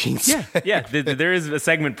Jacotene segment. Yeah. There is a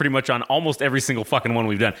segment pretty much on almost every single fucking one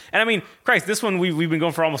we've done. And I mean, Christ, this one we've been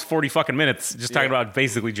going for almost 40 fucking minutes just talking about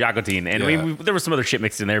basically Jacotene. And I mean, there was some other shit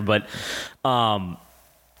mixed in there, but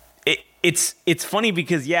it's funny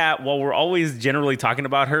because while we're always generally talking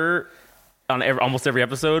about her on almost every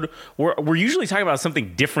episode, we're usually talking about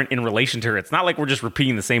something different in relation to her. It's not like we're just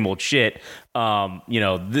repeating the same old shit.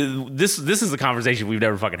 This is a conversation we've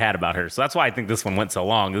never fucking had about her. So that's why I think this one went so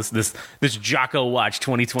long. This Jocko Watch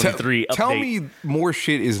 2023 update. Tell me more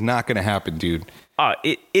shit is not going to happen, dude.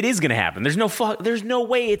 It is going to happen. There's no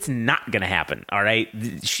way it's not going to happen. All right.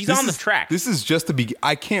 She's on the track. This is just the beginning.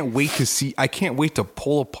 I can't wait to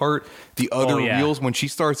pull apart the other reels when she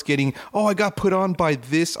starts getting, I got put on by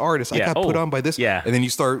this artist. I got put on by this. Yeah. And then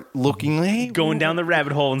you start looking, hey, going down the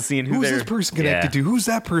rabbit hole and seeing who's this person connected to? Who's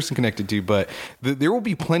that person connected to? But there will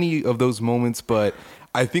be plenty of those moments. But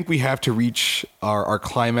I think we have to reach our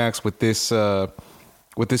climax with this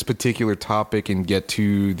particular topic and get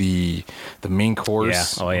to the main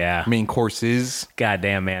course. Yeah. Oh yeah. Main courses.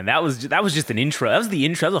 Goddamn, man. That was just an intro. That was the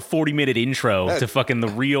intro. That was a 40-minute intro to fucking the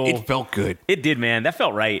real. It felt good. It did, man. That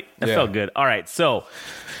felt right. That felt good. All right. So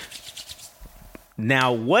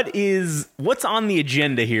now what's on the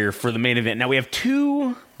agenda here for the main event? Now we have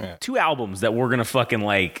two albums that we're going to fucking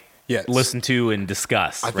listen to and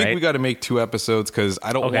discuss. I think we got to make 2 episodes because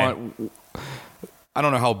I don't want. I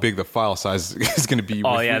don't know how big the file size is going to be.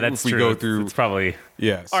 That's true. Go through, it's probably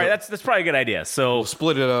So, all right, that's probably a good idea. So we'll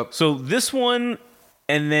split it up. So this one,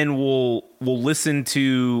 and then we'll listen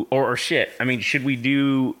to or shit. I mean, should we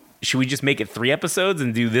just make it 3 episodes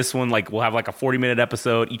and do this one? Like we'll have like a 40-minute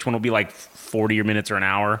episode. Each one will be like 40 minutes or an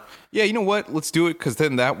hour. Yeah, you know what? Let's do it because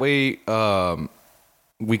then that way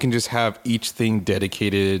we can just have each thing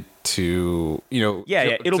dedicated to it'll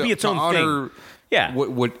be its own thing. Yeah.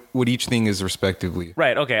 What each thing is respectively.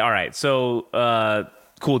 Right. Okay. All right. So,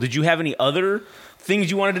 cool. Did you have any other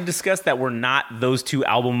things you wanted to discuss that were not those 2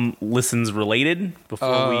 album listens related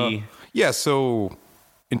before we? Yeah. So,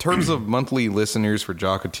 in terms of monthly listeners for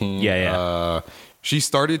Jacotene, she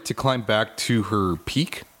started to climb back to her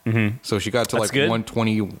peak. Mm-hmm. So she got to That's like good.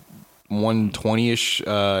 120-ish.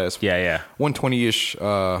 120-ish,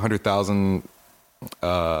 100,000.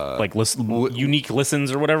 Unique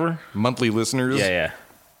listens or whatever, monthly listeners.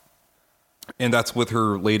 And that's with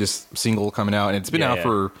her latest single coming out, and it's been out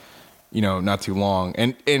for not too long,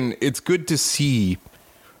 and it's good to see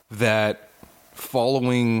that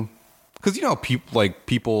following, because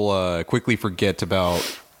people quickly forget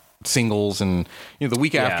about singles, and the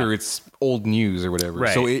week after it's old news or whatever.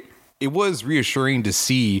 Right. So it was reassuring to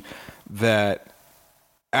see that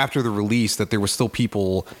after the release that there was still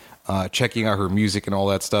people checking out her music and all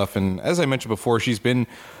that stuff. And as I mentioned before, she's been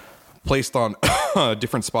placed on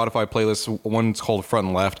different Spotify playlists. One's called Front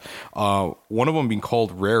and Left. One of them being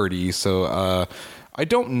called Rarity. So I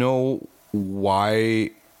don't know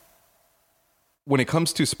why when it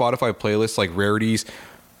comes to Spotify playlists like Rarities,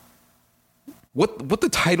 what the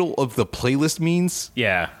title of the playlist means.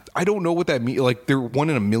 Yeah. I don't know what that means. Like they're 1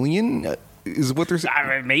 in a million. is what they're saying.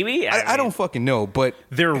 I mean, maybe. I don't fucking know, but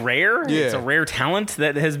they're rare. Yeah. It's a rare talent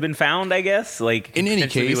that has been found, I guess. Like, in any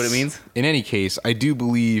case, what it means. In any case, I do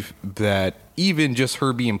believe that even just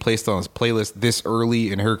her being placed on this playlist this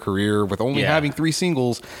early in her career with only having 3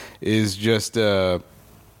 singles is just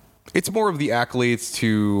it's more of the accolades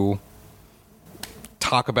to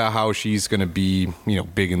talk about how she's going to be,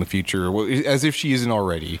 big in the future, as if she isn't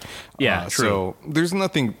already. Yeah, true. So there's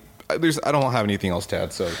nothing. I don't have anything else to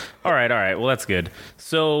add. So all right. Well, that's good.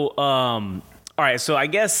 So all right. So I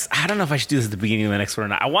guess I don't know if I should do this at the beginning of the next one or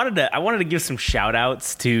not. I wanted to give some shout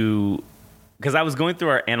outs to, because I was going through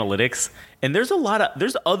our analytics, and there's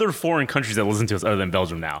other foreign countries that listen to us other than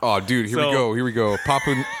Belgium now. Oh, dude, here we go.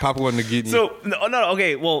 Papua New Guinea. So no,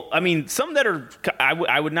 okay. Well, I mean, some that are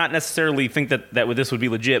I would not necessarily think that this would be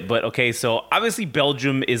legit, but okay. So obviously,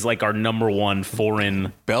 Belgium is like our number one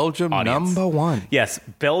foreign Belgium audience. number one. Yes,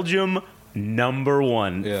 Belgium number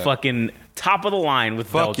one. Yeah. Fucking top of the line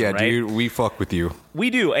with Belgium, yeah, right? dude, we fuck with you. We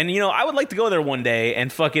do, and I would like to go there one day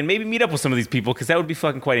and fucking maybe meet up with some of these people, because that would be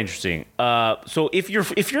fucking quite interesting. So if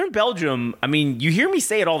you're in Belgium, I mean, you hear me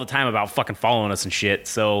say it all the time about fucking following us and shit.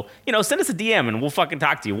 So send us a DM and we'll fucking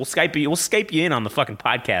talk to you. We'll Skype you in on the fucking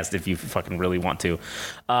podcast if you fucking really want to.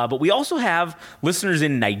 But we also have listeners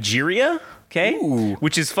in Nigeria. Okay, ooh.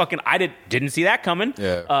 Which is fucking. I didn't see that coming.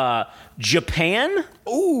 Yeah. Japan.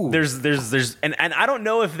 Ooh. There's and I don't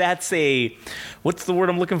know if that's what's the word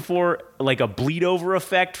I'm looking for? Like a bleed over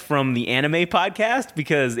effect from the anime podcast,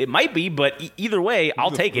 because it might be, but either way,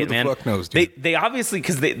 I'll take it, man. Who the fuck knows, dude? They obviously,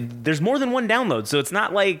 because there's more than one download, so it's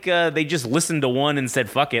not like they just listened to one and said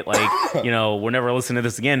fuck it, like we're never listening to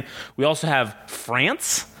this again. We also have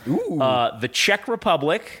France, the Czech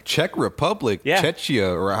Republic, yeah.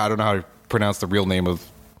 Czechia, or I don't know how to pronounce the real name of.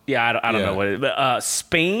 Yeah, I don't know what it is, but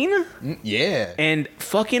Spain, yeah, and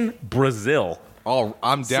fucking Brazil. Oh,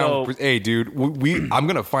 I'm down. So, hey, dude, I'm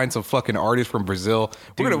gonna find some fucking artists from Brazil.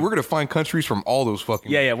 We're gonna find countries from all those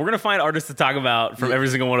fucking. Yeah. We're gonna find artists to talk about from every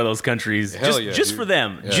single one of those countries. Hell just for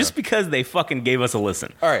them, just because they fucking gave us a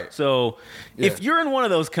listen. All right. So if you're in one of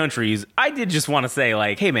those countries, I did just want to say,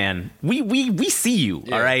 like, hey man, we see you.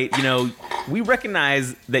 Yeah. All right, we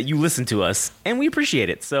recognize that you listen to us and we appreciate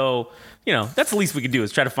it. So that's the least we could do,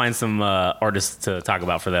 is try to find some artists to talk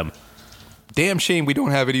about for them. Damn shame we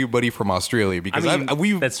don't have anybody from Australia, because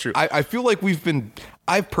that's true. I feel like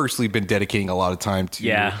I've personally been dedicating a lot of time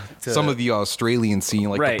to some of the Australian scene,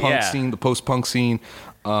 like the punk scene, the post-punk scene,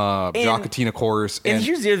 Jacotene, of course. And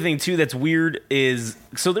here's the other thing too that's weird is,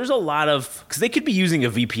 so there's a lot of, because they could be using a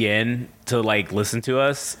VPN to like listen to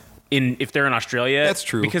us. If they're in Australia. That's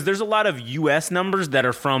true. Because there's a lot of U.S. numbers that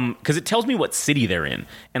are from, because it tells me what city they're in.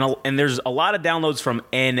 And there's a lot of downloads from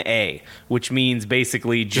NA, which means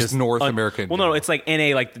basically just North American. Well, no, it's like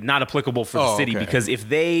NA, like not applicable for the city, because if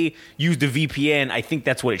they used a VPN, I think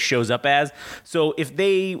that's what it shows up as. So if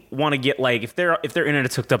they want to get like, if their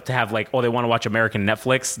internet's hooked up to have like, they want to watch American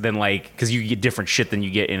Netflix, then like, because you get different shit than you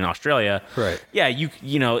get in Australia. Right. Yeah,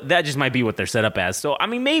 that just might be what they're set up as. So, I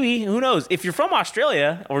mean, maybe, who knows? If you're from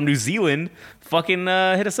Australia or New Zealand, fucking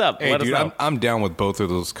hit us up. Hey, Let dude, us know. I'm down with both of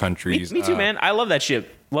those countries. Me too, man. I love that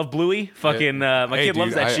shit. Love Bluey. Fucking my kid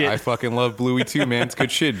loves that shit. I fucking love Bluey too, man. It's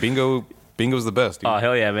good shit. Bingo's the best, dude. Oh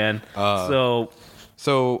hell yeah, man. So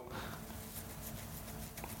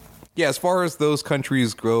yeah, as far as those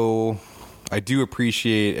countries go, I do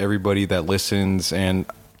appreciate everybody that listens, and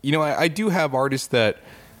I do have artists that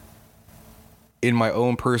in my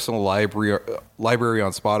own personal library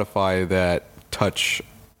on Spotify that touch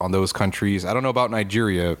on those countries. I don't know about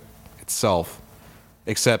Nigeria itself,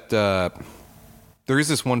 except there is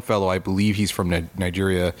this one fellow, I believe he's from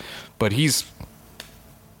Nigeria, but he's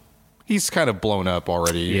kind of blown up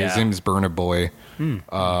already. Yeah. His name is Burna Boy.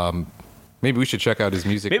 Maybe we should check out his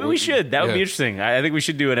music. Maybe we should. That would be interesting. I think we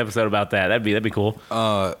should do an episode about that. That'd be cool.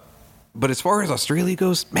 But as far as Australia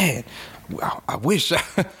goes, man, I wish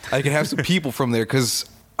I could have some people from there, because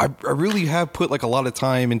I really have put like a lot of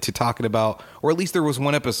time into talking about, or at least there was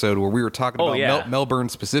one episode where we were talking about Melbourne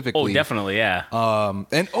specifically. Oh, definitely, yeah.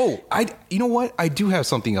 And you know what? I do have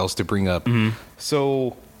something else to bring up. Mm-hmm.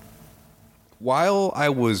 So while I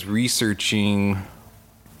was researching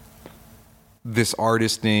this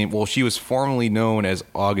artist name, well, she was formerly known as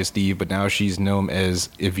August Eve, but now she's known as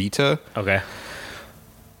Evita. Okay.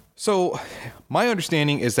 So my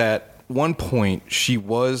understanding is that one point she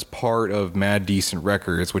was part of Mad Decent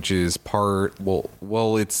Records, which is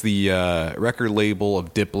it's the record label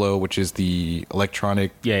of Diplo, which is the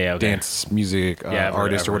electronic dance music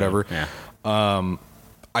artist or whatever. Yeah.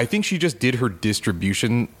 I think she just did her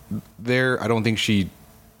distribution there. I don't think she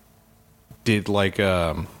did like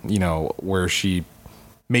where she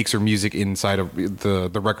makes her music inside of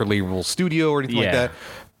the record label studio or anything like that.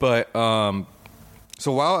 But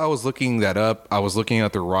so while I was looking that up, I was looking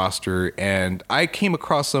at their roster, and I came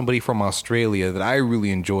across somebody from Australia that I really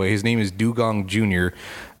enjoy. His name is Dugong Jr.,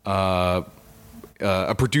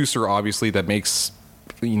 a producer, obviously, that makes,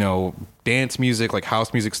 dance music, like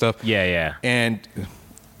house music stuff. Yeah. And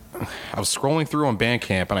I was scrolling through on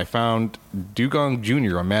Bandcamp, and I found Dugong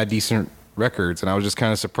Jr. on Mad Decent Records, and I was just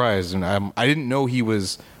kind of surprised. And I didn't know he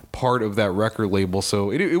was part of that record label, so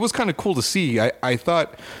it was kind of cool to see. I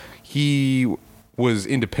thought he was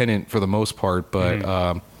independent for the most part,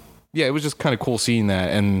 but it was just kind of cool seeing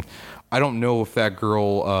that. And I don't know if that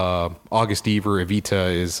girl August Eve or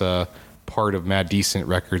Evita is part of Mad Decent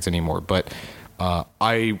Records anymore, but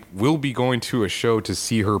I will be going to a show to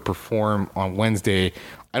see her perform on Wednesday.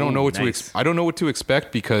 I don't know what to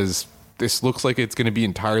expect, because this looks like it's going to be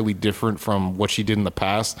entirely different from what she did in the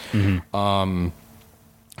past.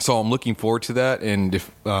 So I'm looking forward to that, and if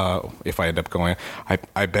I end up going,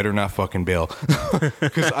 I better not fucking bail,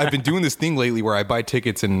 because I've been doing this thing lately where I buy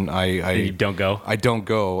tickets and you don't go. I don't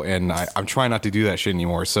go, and I'm trying not to do that shit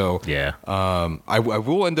anymore. So I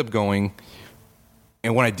will end up going,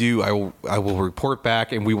 and when I do, I will report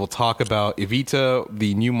back, and we will talk about Evita,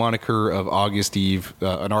 the new moniker of August Eve,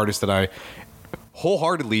 an artist that I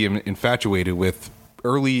wholeheartedly am infatuated with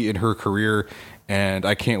early in her career, and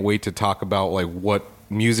I can't wait to talk about like what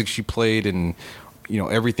music she played and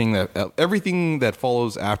everything that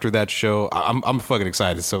follows after that show. I'm fucking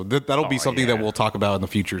excited. So that'll be something that we'll talk about in the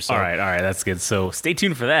future. So all right, that's good. So stay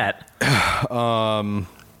tuned for that.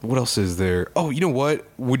 What else is there? Oh, you know what?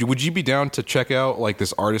 Would you be down to check out like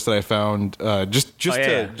this artist that I found just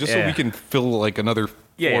so we can fill like another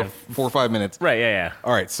 4 or 5 minutes? Right. Yeah.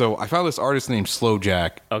 All right. So I found this artist named Slow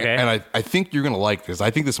Jack. Okay. And I think you're gonna like this.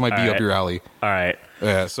 I think this might be up your alley. All right.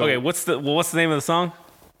 Yeah. So okay. What's the name of the song?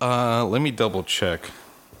 Let me double check.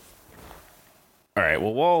 All right.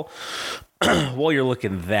 Well, while you're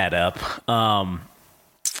looking that up,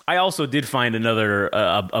 I also did find another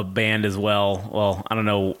a band as well. Well, I don't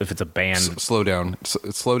know if it's a band. Slow Down.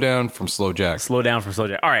 Slow Down from Slow Jack. Slow Down from Slow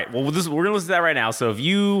Jack. All right. Well, we're gonna listen to that right now. So if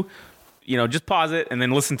you just pause it and then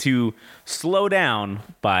listen to "Slow Down"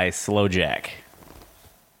 by Slow Jack.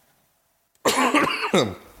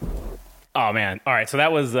 Oh, man. All right, so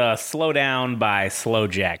that was Slow Down by Slow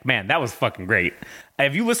Jack. Man, that was fucking great.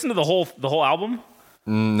 Have you listened to the whole album?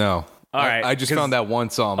 No. All right. I just found that one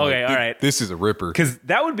song. Okay, all right. This is a ripper. Because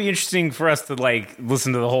that would be interesting for us to, like,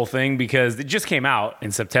 listen to the whole thing, because it just came out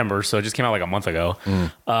in September, so it just came out like a month ago.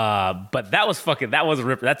 But that was a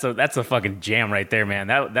ripper. That's a fucking jam right there, man.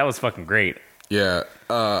 That was fucking great. Yeah.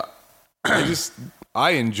 I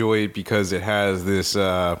enjoy it because it has this...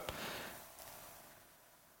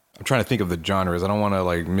 I'm trying to think of the genres. I don't want to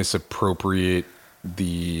like misappropriate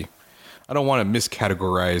I don't want to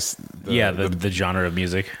miscategorize the genre of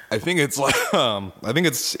music. I think it's like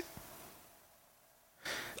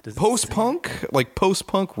post-punk, like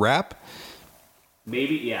post-punk rap.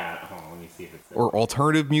 Maybe, yeah. Hold on, let me see if it's or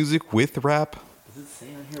alternative music with rap. Does it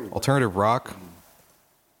say on here? Alternative rock.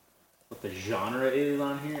 What the genre is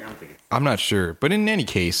on here? I don't think it's... I'm not sure, but in any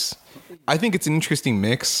case, I think it's an interesting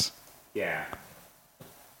mix. Yeah.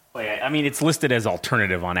 Well, yeah, I mean, it's listed as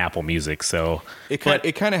alternative on Apple Music, so it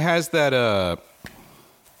kind of has that.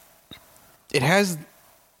 It has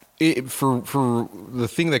it for the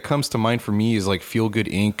thing that comes to mind for me is like Feel Good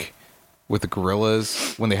Inc. with the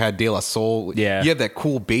Gorillaz when they had De La Soul. Yeah, you have that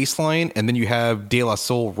cool bass line, and then you have De La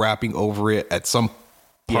Soul rapping over it at some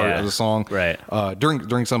part of the song, right?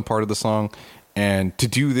 During some part of the song, and to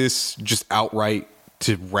do this just outright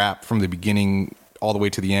to rap from the beginning all the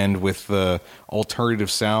way to the end with the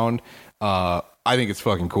alternative sound, I think it's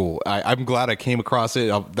fucking cool. I'm glad I came across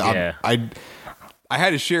it. I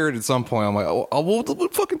had to share it at some point. I'm like, we'll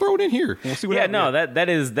fucking throw it in here. We'll see what happens. No, that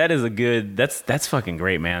is a good. That's fucking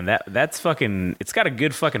great, man. That's fucking. It's got a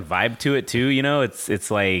good fucking vibe to it too.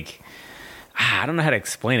 It's like, I don't know how to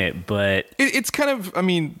explain it, but it's kind of. I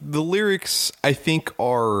mean, the lyrics I think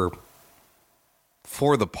are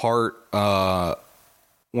for the part.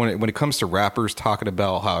 When it comes to rappers talking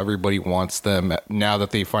about how everybody wants them now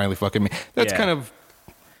that they finally fucking made, that's kind of,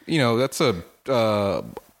 that's a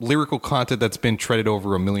lyrical content that's been treaded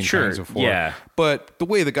over a million times before. Yeah. But the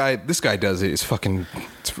way this guy does it is fucking,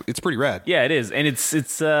 it's pretty rad. Yeah, it is, and it's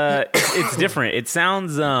different. It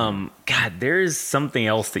sounds God, there's something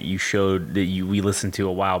else that you showed that we listened to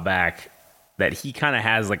a while back that he kind of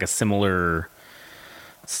has like a similar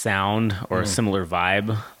sound or a similar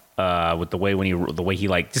vibe. with the way he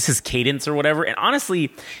like just his cadence or whatever. And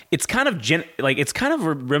honestly, it's kind of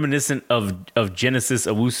reminiscent of Genesis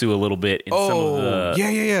Owusu a little bit in some of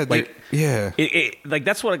the like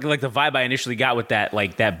that's what like the vibe I initially got with that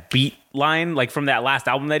like that beat line like from that last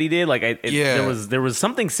album that he did. Like there was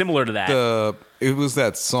something similar to that. It was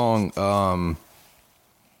that song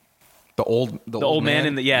the old man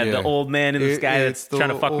in the old man in the sky that's trying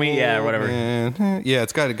to fuck me, or whatever. Man. Yeah,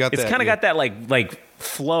 it's kind of got that like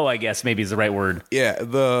flow, I guess maybe is the right word. Yeah,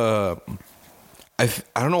 I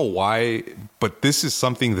don't know why, but this is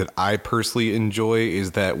something that I personally enjoy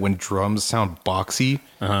is that when drums sound boxy,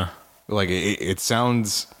 like it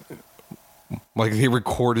sounds like they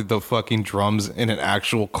recorded the fucking drums in an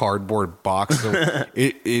actual cardboard box. So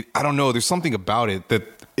I don't know, there's something about it that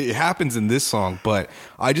it happens in this song, but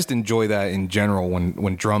I just enjoy that in general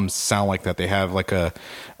when drums sound like that. They have like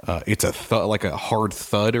it's a thud, like a hard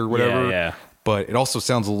thud or whatever. Yeah. But it also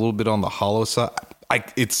sounds a little bit on the hollow side.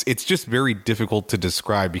 It's just very difficult to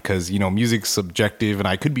describe because, music's subjective and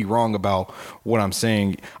I could be wrong about what I'm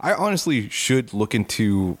saying. I honestly should look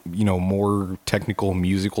into, more technical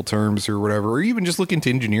musical terms or whatever, or even just look into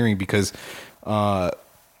engineering because the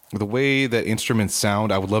way that instruments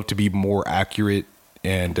sound, I would love to be more accurate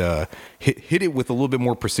and hit it with a little bit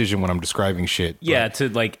more precision when I'm describing shit. Yeah, to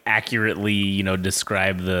like accurately,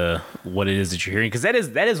 describe what it is that you're hearing, because that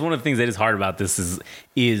is one of the things that is hard about this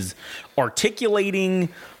is articulating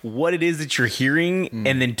what it is that you're hearing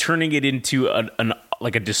and then turning it into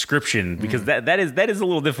a description, because that is a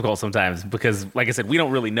little difficult sometimes, because like I said, we don't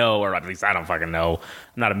really know, or at least I don't fucking know.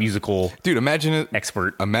 I'm not a musical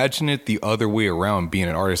expert. Imagine it the other way around, being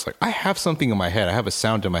an artist. Like, I have something in my head. I have a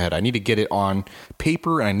sound in my head. I need to get it on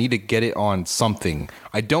paper and I need to get it on something.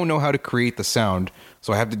 I don't know how to create the sound,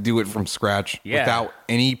 so I have to do it from scratch without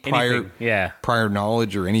any prior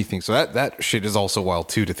knowledge or anything. So that shit is also wild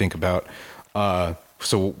too to think about.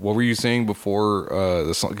 So what were you saying before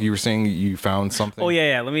the song? You were saying you found something. Oh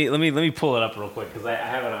yeah. Let me pull it up real quick because I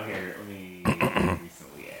have it on here. Let me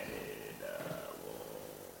recently added.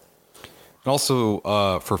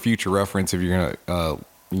 Also, for future reference, if you're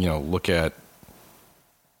gonna look at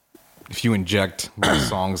if you inject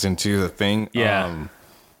songs into the thing,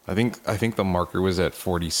 I think the marker was at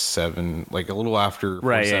 47, like a little after 47.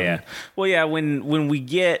 Right. Yeah. Well, yeah. When we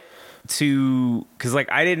get to,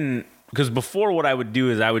 because before what I would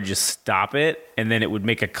do is I would just stop it and then it would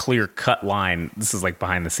make a clear cut line. This is like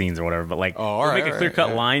behind the scenes or whatever, but like make a clear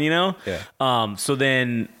cut line, Yeah. So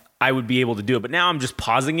then I would be able to do it. But now I'm just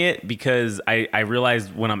pausing it because I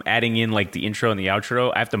realized when I'm adding in like the intro and the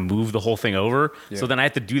outro, I have to move the whole thing over. Yeah. So then I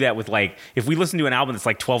have to do that with like, if we listen to an album that's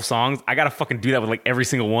like 12 songs, I got to fucking do that with like every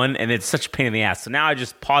single one. And it's such a pain in the ass. So now I'm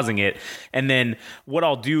just pausing it. And then what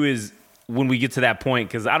I'll do is when we get to that point,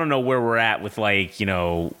 because I don't know where we're at with like,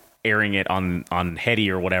 airing it on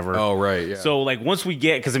Heady or whatever. Oh, right, yeah. So, like, once we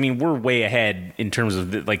get... Because, we're way ahead in terms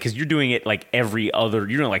of... because you're doing it, like, every other...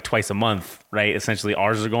 You're doing it, like, twice a month, right? Essentially,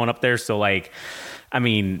 ours are going up there. So, like,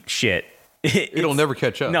 shit. It'll never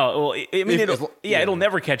catch up. No, well, it'll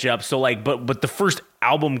never catch up. So, like... But the first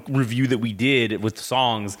album review that we did with the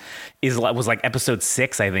songs was, like, episode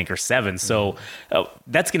 6, I think, or 7. So,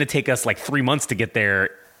 that's going to take us, like, 3 months to get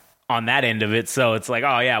there on that end of it. So it's like,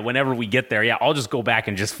 oh yeah, whenever we get there, I'll just go back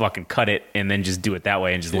and just fucking cut it and then just do it that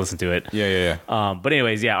way and just listen to it. Yeah. But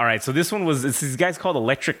anyways, all right. So this one it's these guys called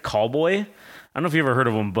Electric Callboy. I don't know if you ever heard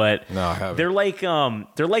of them, but no, I haven't.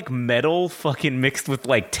 They're like metal fucking mixed with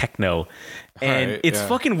like techno, and it's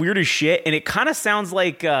fucking weird as shit. And it kind of sounds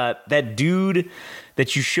like that dude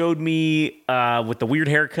that you showed me with the weird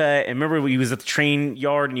haircut. And remember he was at the train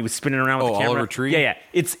yard and he was spinning around with the camera? Oliver Tree? Yeah.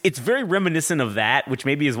 It's very reminiscent of that, which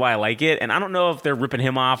maybe is why I like it. And I don't know if they're ripping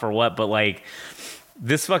him off or what, but like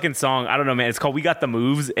this fucking song, I don't know, man. It's called We Got the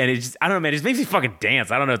Moves. And it just, I don't know, man. It just makes me fucking dance.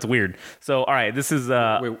 I don't know. It's weird. So, all right, this is...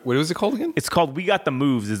 Wait, what was it called again? It's called We Got the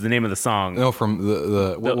Moves is the name of the song. No, from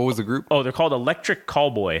what was the group? Oh, they're called Electric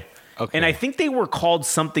Callboy. Okay. And I think they were called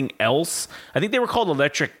something else. I think they were called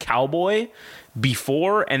Electric Cowboy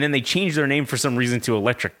before, and then they changed their name for some reason to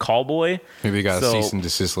Electric Callboy. Maybe they got a cease and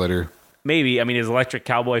desist letter. Maybe. Is Electric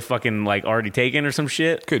Cowboy fucking like already taken or some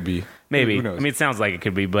shit? Could be. Maybe. Who knows? It sounds like it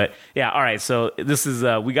could be, but yeah. All right. So this is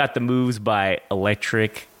We Got the Moves by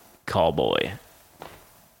Electric Callboy.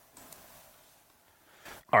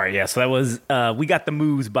 All right. Yeah. So that was We Got the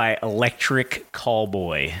Moves by Electric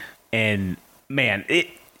Callboy, and man,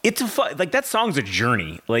 it's a fun, like that song's a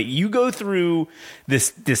journey. Like you go through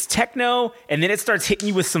this techno and then it starts hitting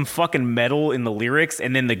you with some fucking metal in the lyrics,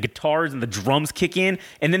 and then the guitars and the drums kick in,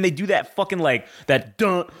 and then they do that fucking like that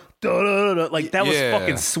dun like that was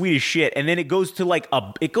fucking sweet as shit. And then it goes to like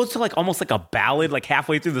almost like a ballad, like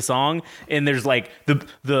halfway through the song, and there's like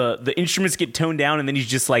the instruments get toned down, and then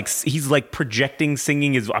he's like projecting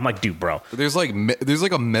singing his. I'm like, dude, bro. There's like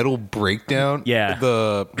a metal breakdown.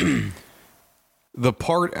 Yeah. The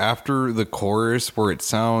part after the chorus where it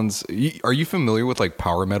sounds. Are you familiar with like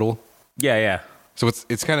power metal? Yeah. So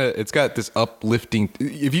it's got this uplifting.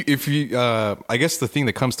 If you I guess the thing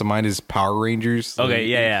that comes to mind is Power Rangers. Okay,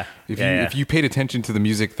 yeah. If you paid attention to the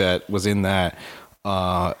music that was in that,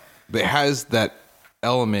 it has that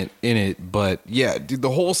element in it. But yeah, dude,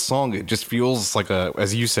 the whole song, it just feels like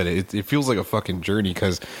as you said, it feels like a fucking journey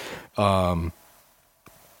because,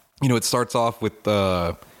 it starts off with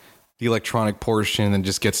the electronic portion and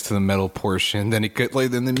just gets to the metal portion. Then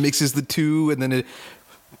then it mixes the two, and then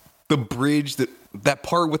the bridge that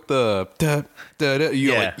part with the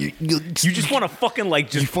you just want to fucking like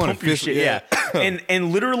just pump your shit. Yeah.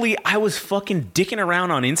 and literally I was fucking dicking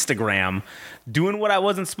around on Instagram doing what I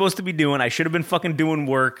wasn't supposed to be doing. I should have been fucking doing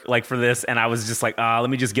work like for this, and I was just like, let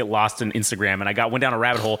me just get lost in Instagram. And I went down a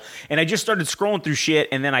rabbit hole, and I just started scrolling through shit,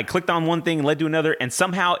 and then I clicked on one thing and led to another, and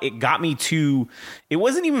somehow it got me to, it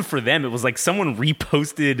wasn't even for them, it was like someone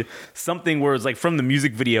reposted something where it was like from the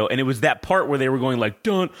music video, and it was that part where they were going like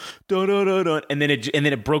dun dun dun dun, dun, and then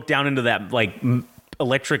it broke down into that like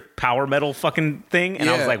electric power metal fucking thing, and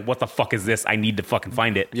I was like, what the fuck is this? I need to fucking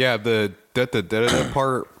find it. Yeah, the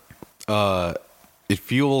part, it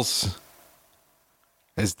feels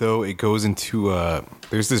as though it goes into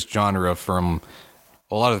there's this genre from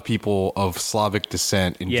a lot of people of Slavic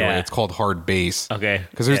descent enjoy. Yeah. It's called hard bass. Okay.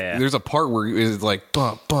 Because there's a part where it's like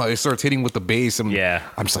it starts hitting with the bass, and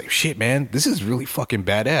I'm just like, shit, man, this is really fucking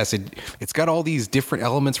badass. It's got all these different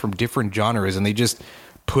elements from different genres, and they just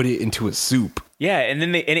put it into a soup. Yeah, and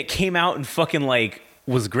then it came out and fucking like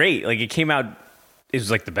was great. Like it came out, it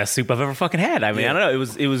was like the best soup I've ever fucking had. I mean, I don't know,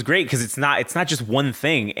 it was great because it's not just one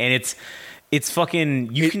thing, and it's fucking,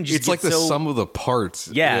 it's like the sum of the parts.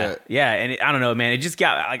 Yeah. And I don't know, man. It just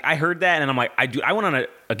got like, I heard that and I'm like, I went on a,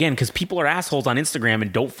 again, because people are assholes on Instagram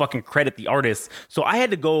and don't fucking credit the artists. So I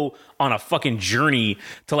had to go on a fucking journey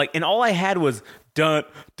to like, and all I had was dun,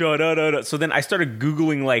 dun, dun, dun, dun. So then I started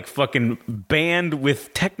Googling like fucking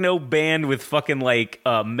techno band with fucking like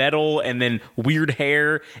metal and then weird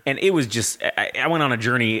hair. And it was just, I went on a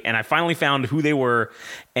journey and I finally found who they were.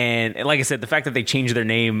 And like I said, the fact that they changed their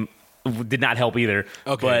name did not help either.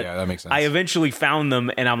 Okay, but yeah, that makes sense. I eventually found them,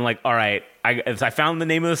 and I'm like, all right. I found the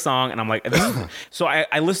name of the song, and I'm like, so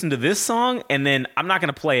I listened to this song, and then I'm not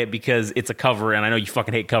going to play it because it's a cover, and I know you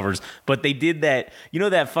fucking hate covers, but they did that,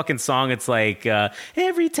 that fucking song, it's like,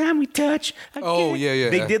 every time we touch. Yeah.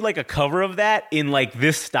 They did like a cover of that in like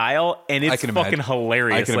this style, and it's fucking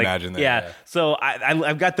hilarious. I can imagine that. Yeah. So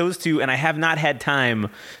I've got those two, and I have not had time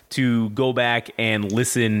to go back and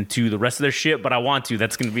listen to the rest of their shit, but I want to.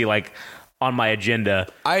 That's going to be like on my agenda.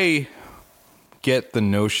 I get the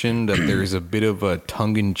notion that there's a bit of a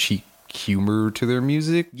tongue-in-cheek humor to their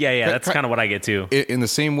music. Yeah, that's kind of what I get too. In the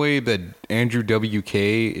same way that Andrew WK,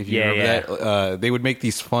 if you remember that, they would make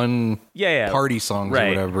these fun party songs or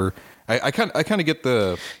whatever. I kind of get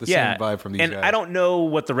the same vibe from these guys. And I don't know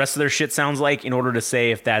what the rest of their shit sounds like in order to say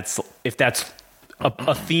if that's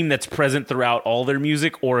a theme that's present throughout all their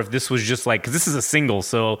music, or if this was just like, because this is a single,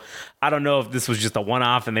 so I don't know if this was just a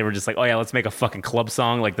one-off and they were just like, oh yeah, let's make a fucking club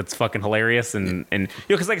song like that's fucking hilarious, and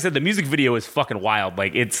because like I said, the music video is fucking wild,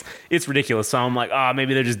 like it's ridiculous. So I'm like,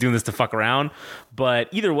 maybe they're just doing this to fuck around, but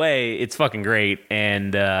either way, it's fucking great,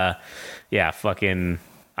 and fucking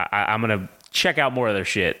I'm gonna check out more of their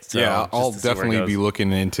shit. So yeah, I'll definitely be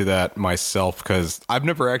looking into that myself because I've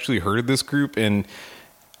never actually heard of this group, and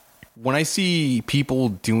when I see people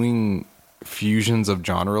doing fusions of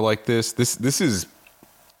genre like this is,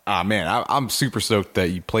 man, I'm super stoked that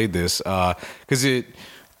you played this because it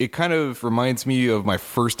kind of reminds me of my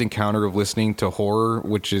first encounter of listening to horror,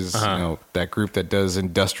 which is that group that does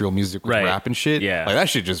industrial music with rap and shit. Yeah, like that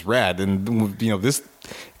shit just rad, and this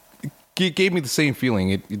gave me the same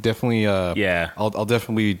feeling. It definitely, I'll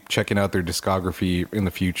definitely checking out their discography in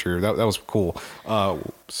the future. That was cool.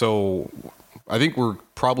 So I think we're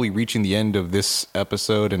probably reaching the end of this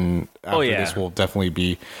episode, and after this, we'll definitely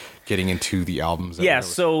be getting into the albums.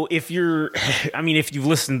 So if you've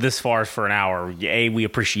listened this far for an hour, A, we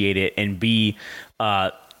appreciate it, and B,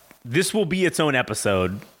 this will be its own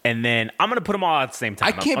episode, and then I'm going to put them all at the same time.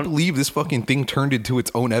 I can't believe this fucking thing turned into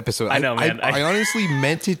its own episode. I know, man. I honestly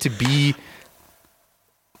meant it to be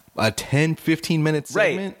a 10-15 minute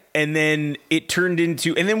segment. Right. And then it turned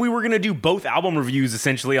into, and then we were going to do both album reviews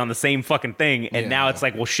essentially on the same fucking thing. And now it's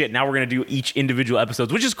like, well, shit, now we're going to do each individual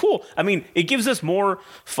episodes, which is cool. I mean, it gives us more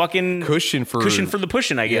fucking cushion for the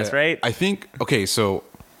pushing, I guess, right? I think, okay, so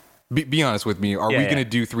be honest with me. Are we going to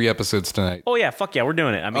do 3 episodes tonight? Oh, yeah, fuck yeah, we're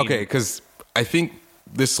doing it. I mean, okay, because I think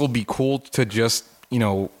this will be cool to just,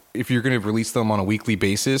 if you're going to release them on a weekly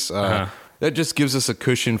basis, that just gives us a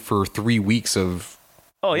cushion for 3 weeks of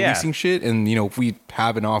releasing shit. And, if we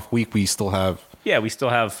have an off week, we still have... Yeah, we still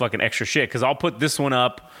have fucking extra shit. Because I'll put this one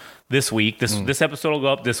up this week. This episode will go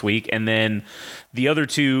up this week. And then the other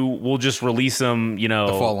 2, we'll just release them,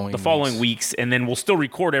 the following weeks. And then we'll still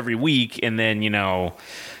record every week. And then,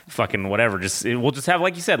 fucking whatever. We'll just have,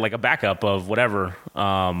 like you said, like a backup of whatever.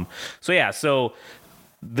 So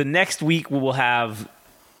the next week we will have...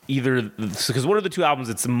 either, because what are the 2 albums?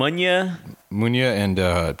 It's Munya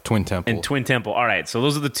and Twin Temple. All right, so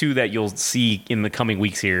those are the 2 that you'll see in the coming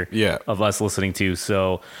weeks here. Yeah. Of us listening to.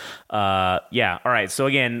 So, all right. So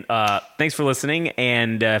again, thanks for listening.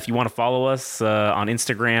 And if you want to follow us on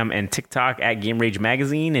Instagram and TikTok at Game Rage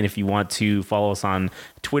Magazine, and if you want to follow us on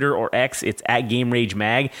Twitter or X, it's at Game Rage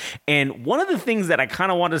Mag. And one of the things that I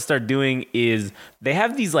kind of want to start doing is they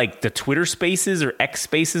have these like the Twitter Spaces or X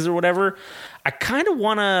Spaces or whatever. I kind of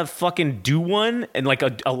want to fucking do one and like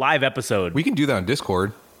a live episode. We can do that on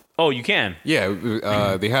Discord. Oh, you can?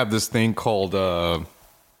 Yeah. They have this thing called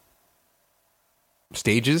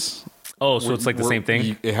Stages. Oh, so it's like the same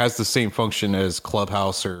thing? It has the same function as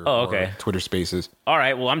Clubhouse or Twitter Spaces. All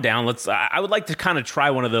right. Well, I'm down. I would like to kind of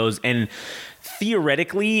try one of those. And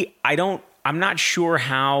theoretically, I'm not sure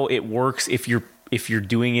how it works if you're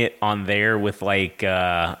doing it on there with like,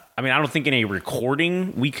 I don't think in a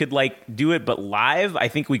recording we could like do it, but live, I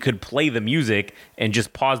think we could play the music and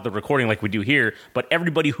just pause the recording like we do here. But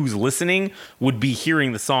everybody who's listening would be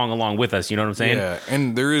hearing the song along with us. You know what I'm saying? Yeah.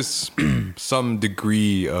 And there is some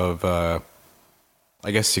degree of, I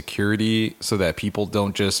guess, security so that people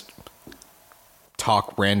don't just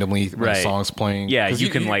talk randomly when the song's playing. Yeah, you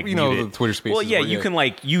can like the Twitter Spaces. Well, yeah, you can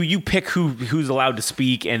like you pick who's allowed to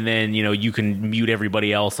speak, and then you can mute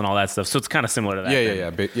everybody else and all that stuff. So it's kind of similar to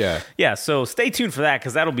that. Yeah. So stay tuned for that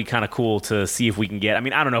because that'll be kind of cool to see if we can get.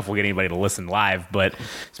 I don't know if we'll get anybody to listen live, but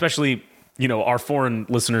especially our foreign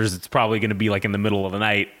listeners, it's probably going to be like in the middle of the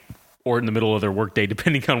night or in the middle of their workday,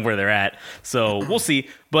 depending on where they're at. So we'll see,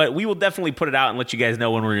 but we will definitely put it out and let you guys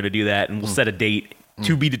know when we're going to do that, and we'll set a date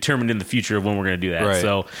to be determined in the future of when we're going to do that. Right.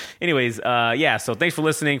 So anyways, so thanks for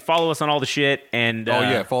listening. Follow us on all the shit. And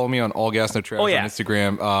follow me on All Gas No Trash on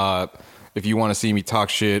Instagram. If you want to see me talk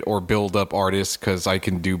shit or build up artists, because I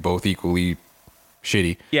can do both equally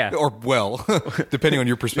shitty. Yeah. Or well, depending on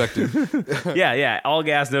your perspective. Yeah. All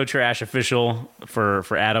Gas No Trash official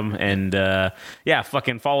for Adam. And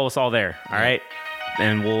fucking follow us all there. All right.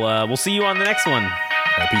 And we'll see you on the next one. All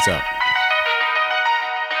right, peace out.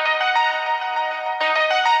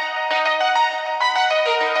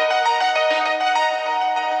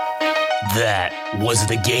 That was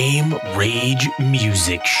the Game Rage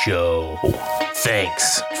Music Show.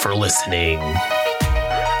 Thanks for listening.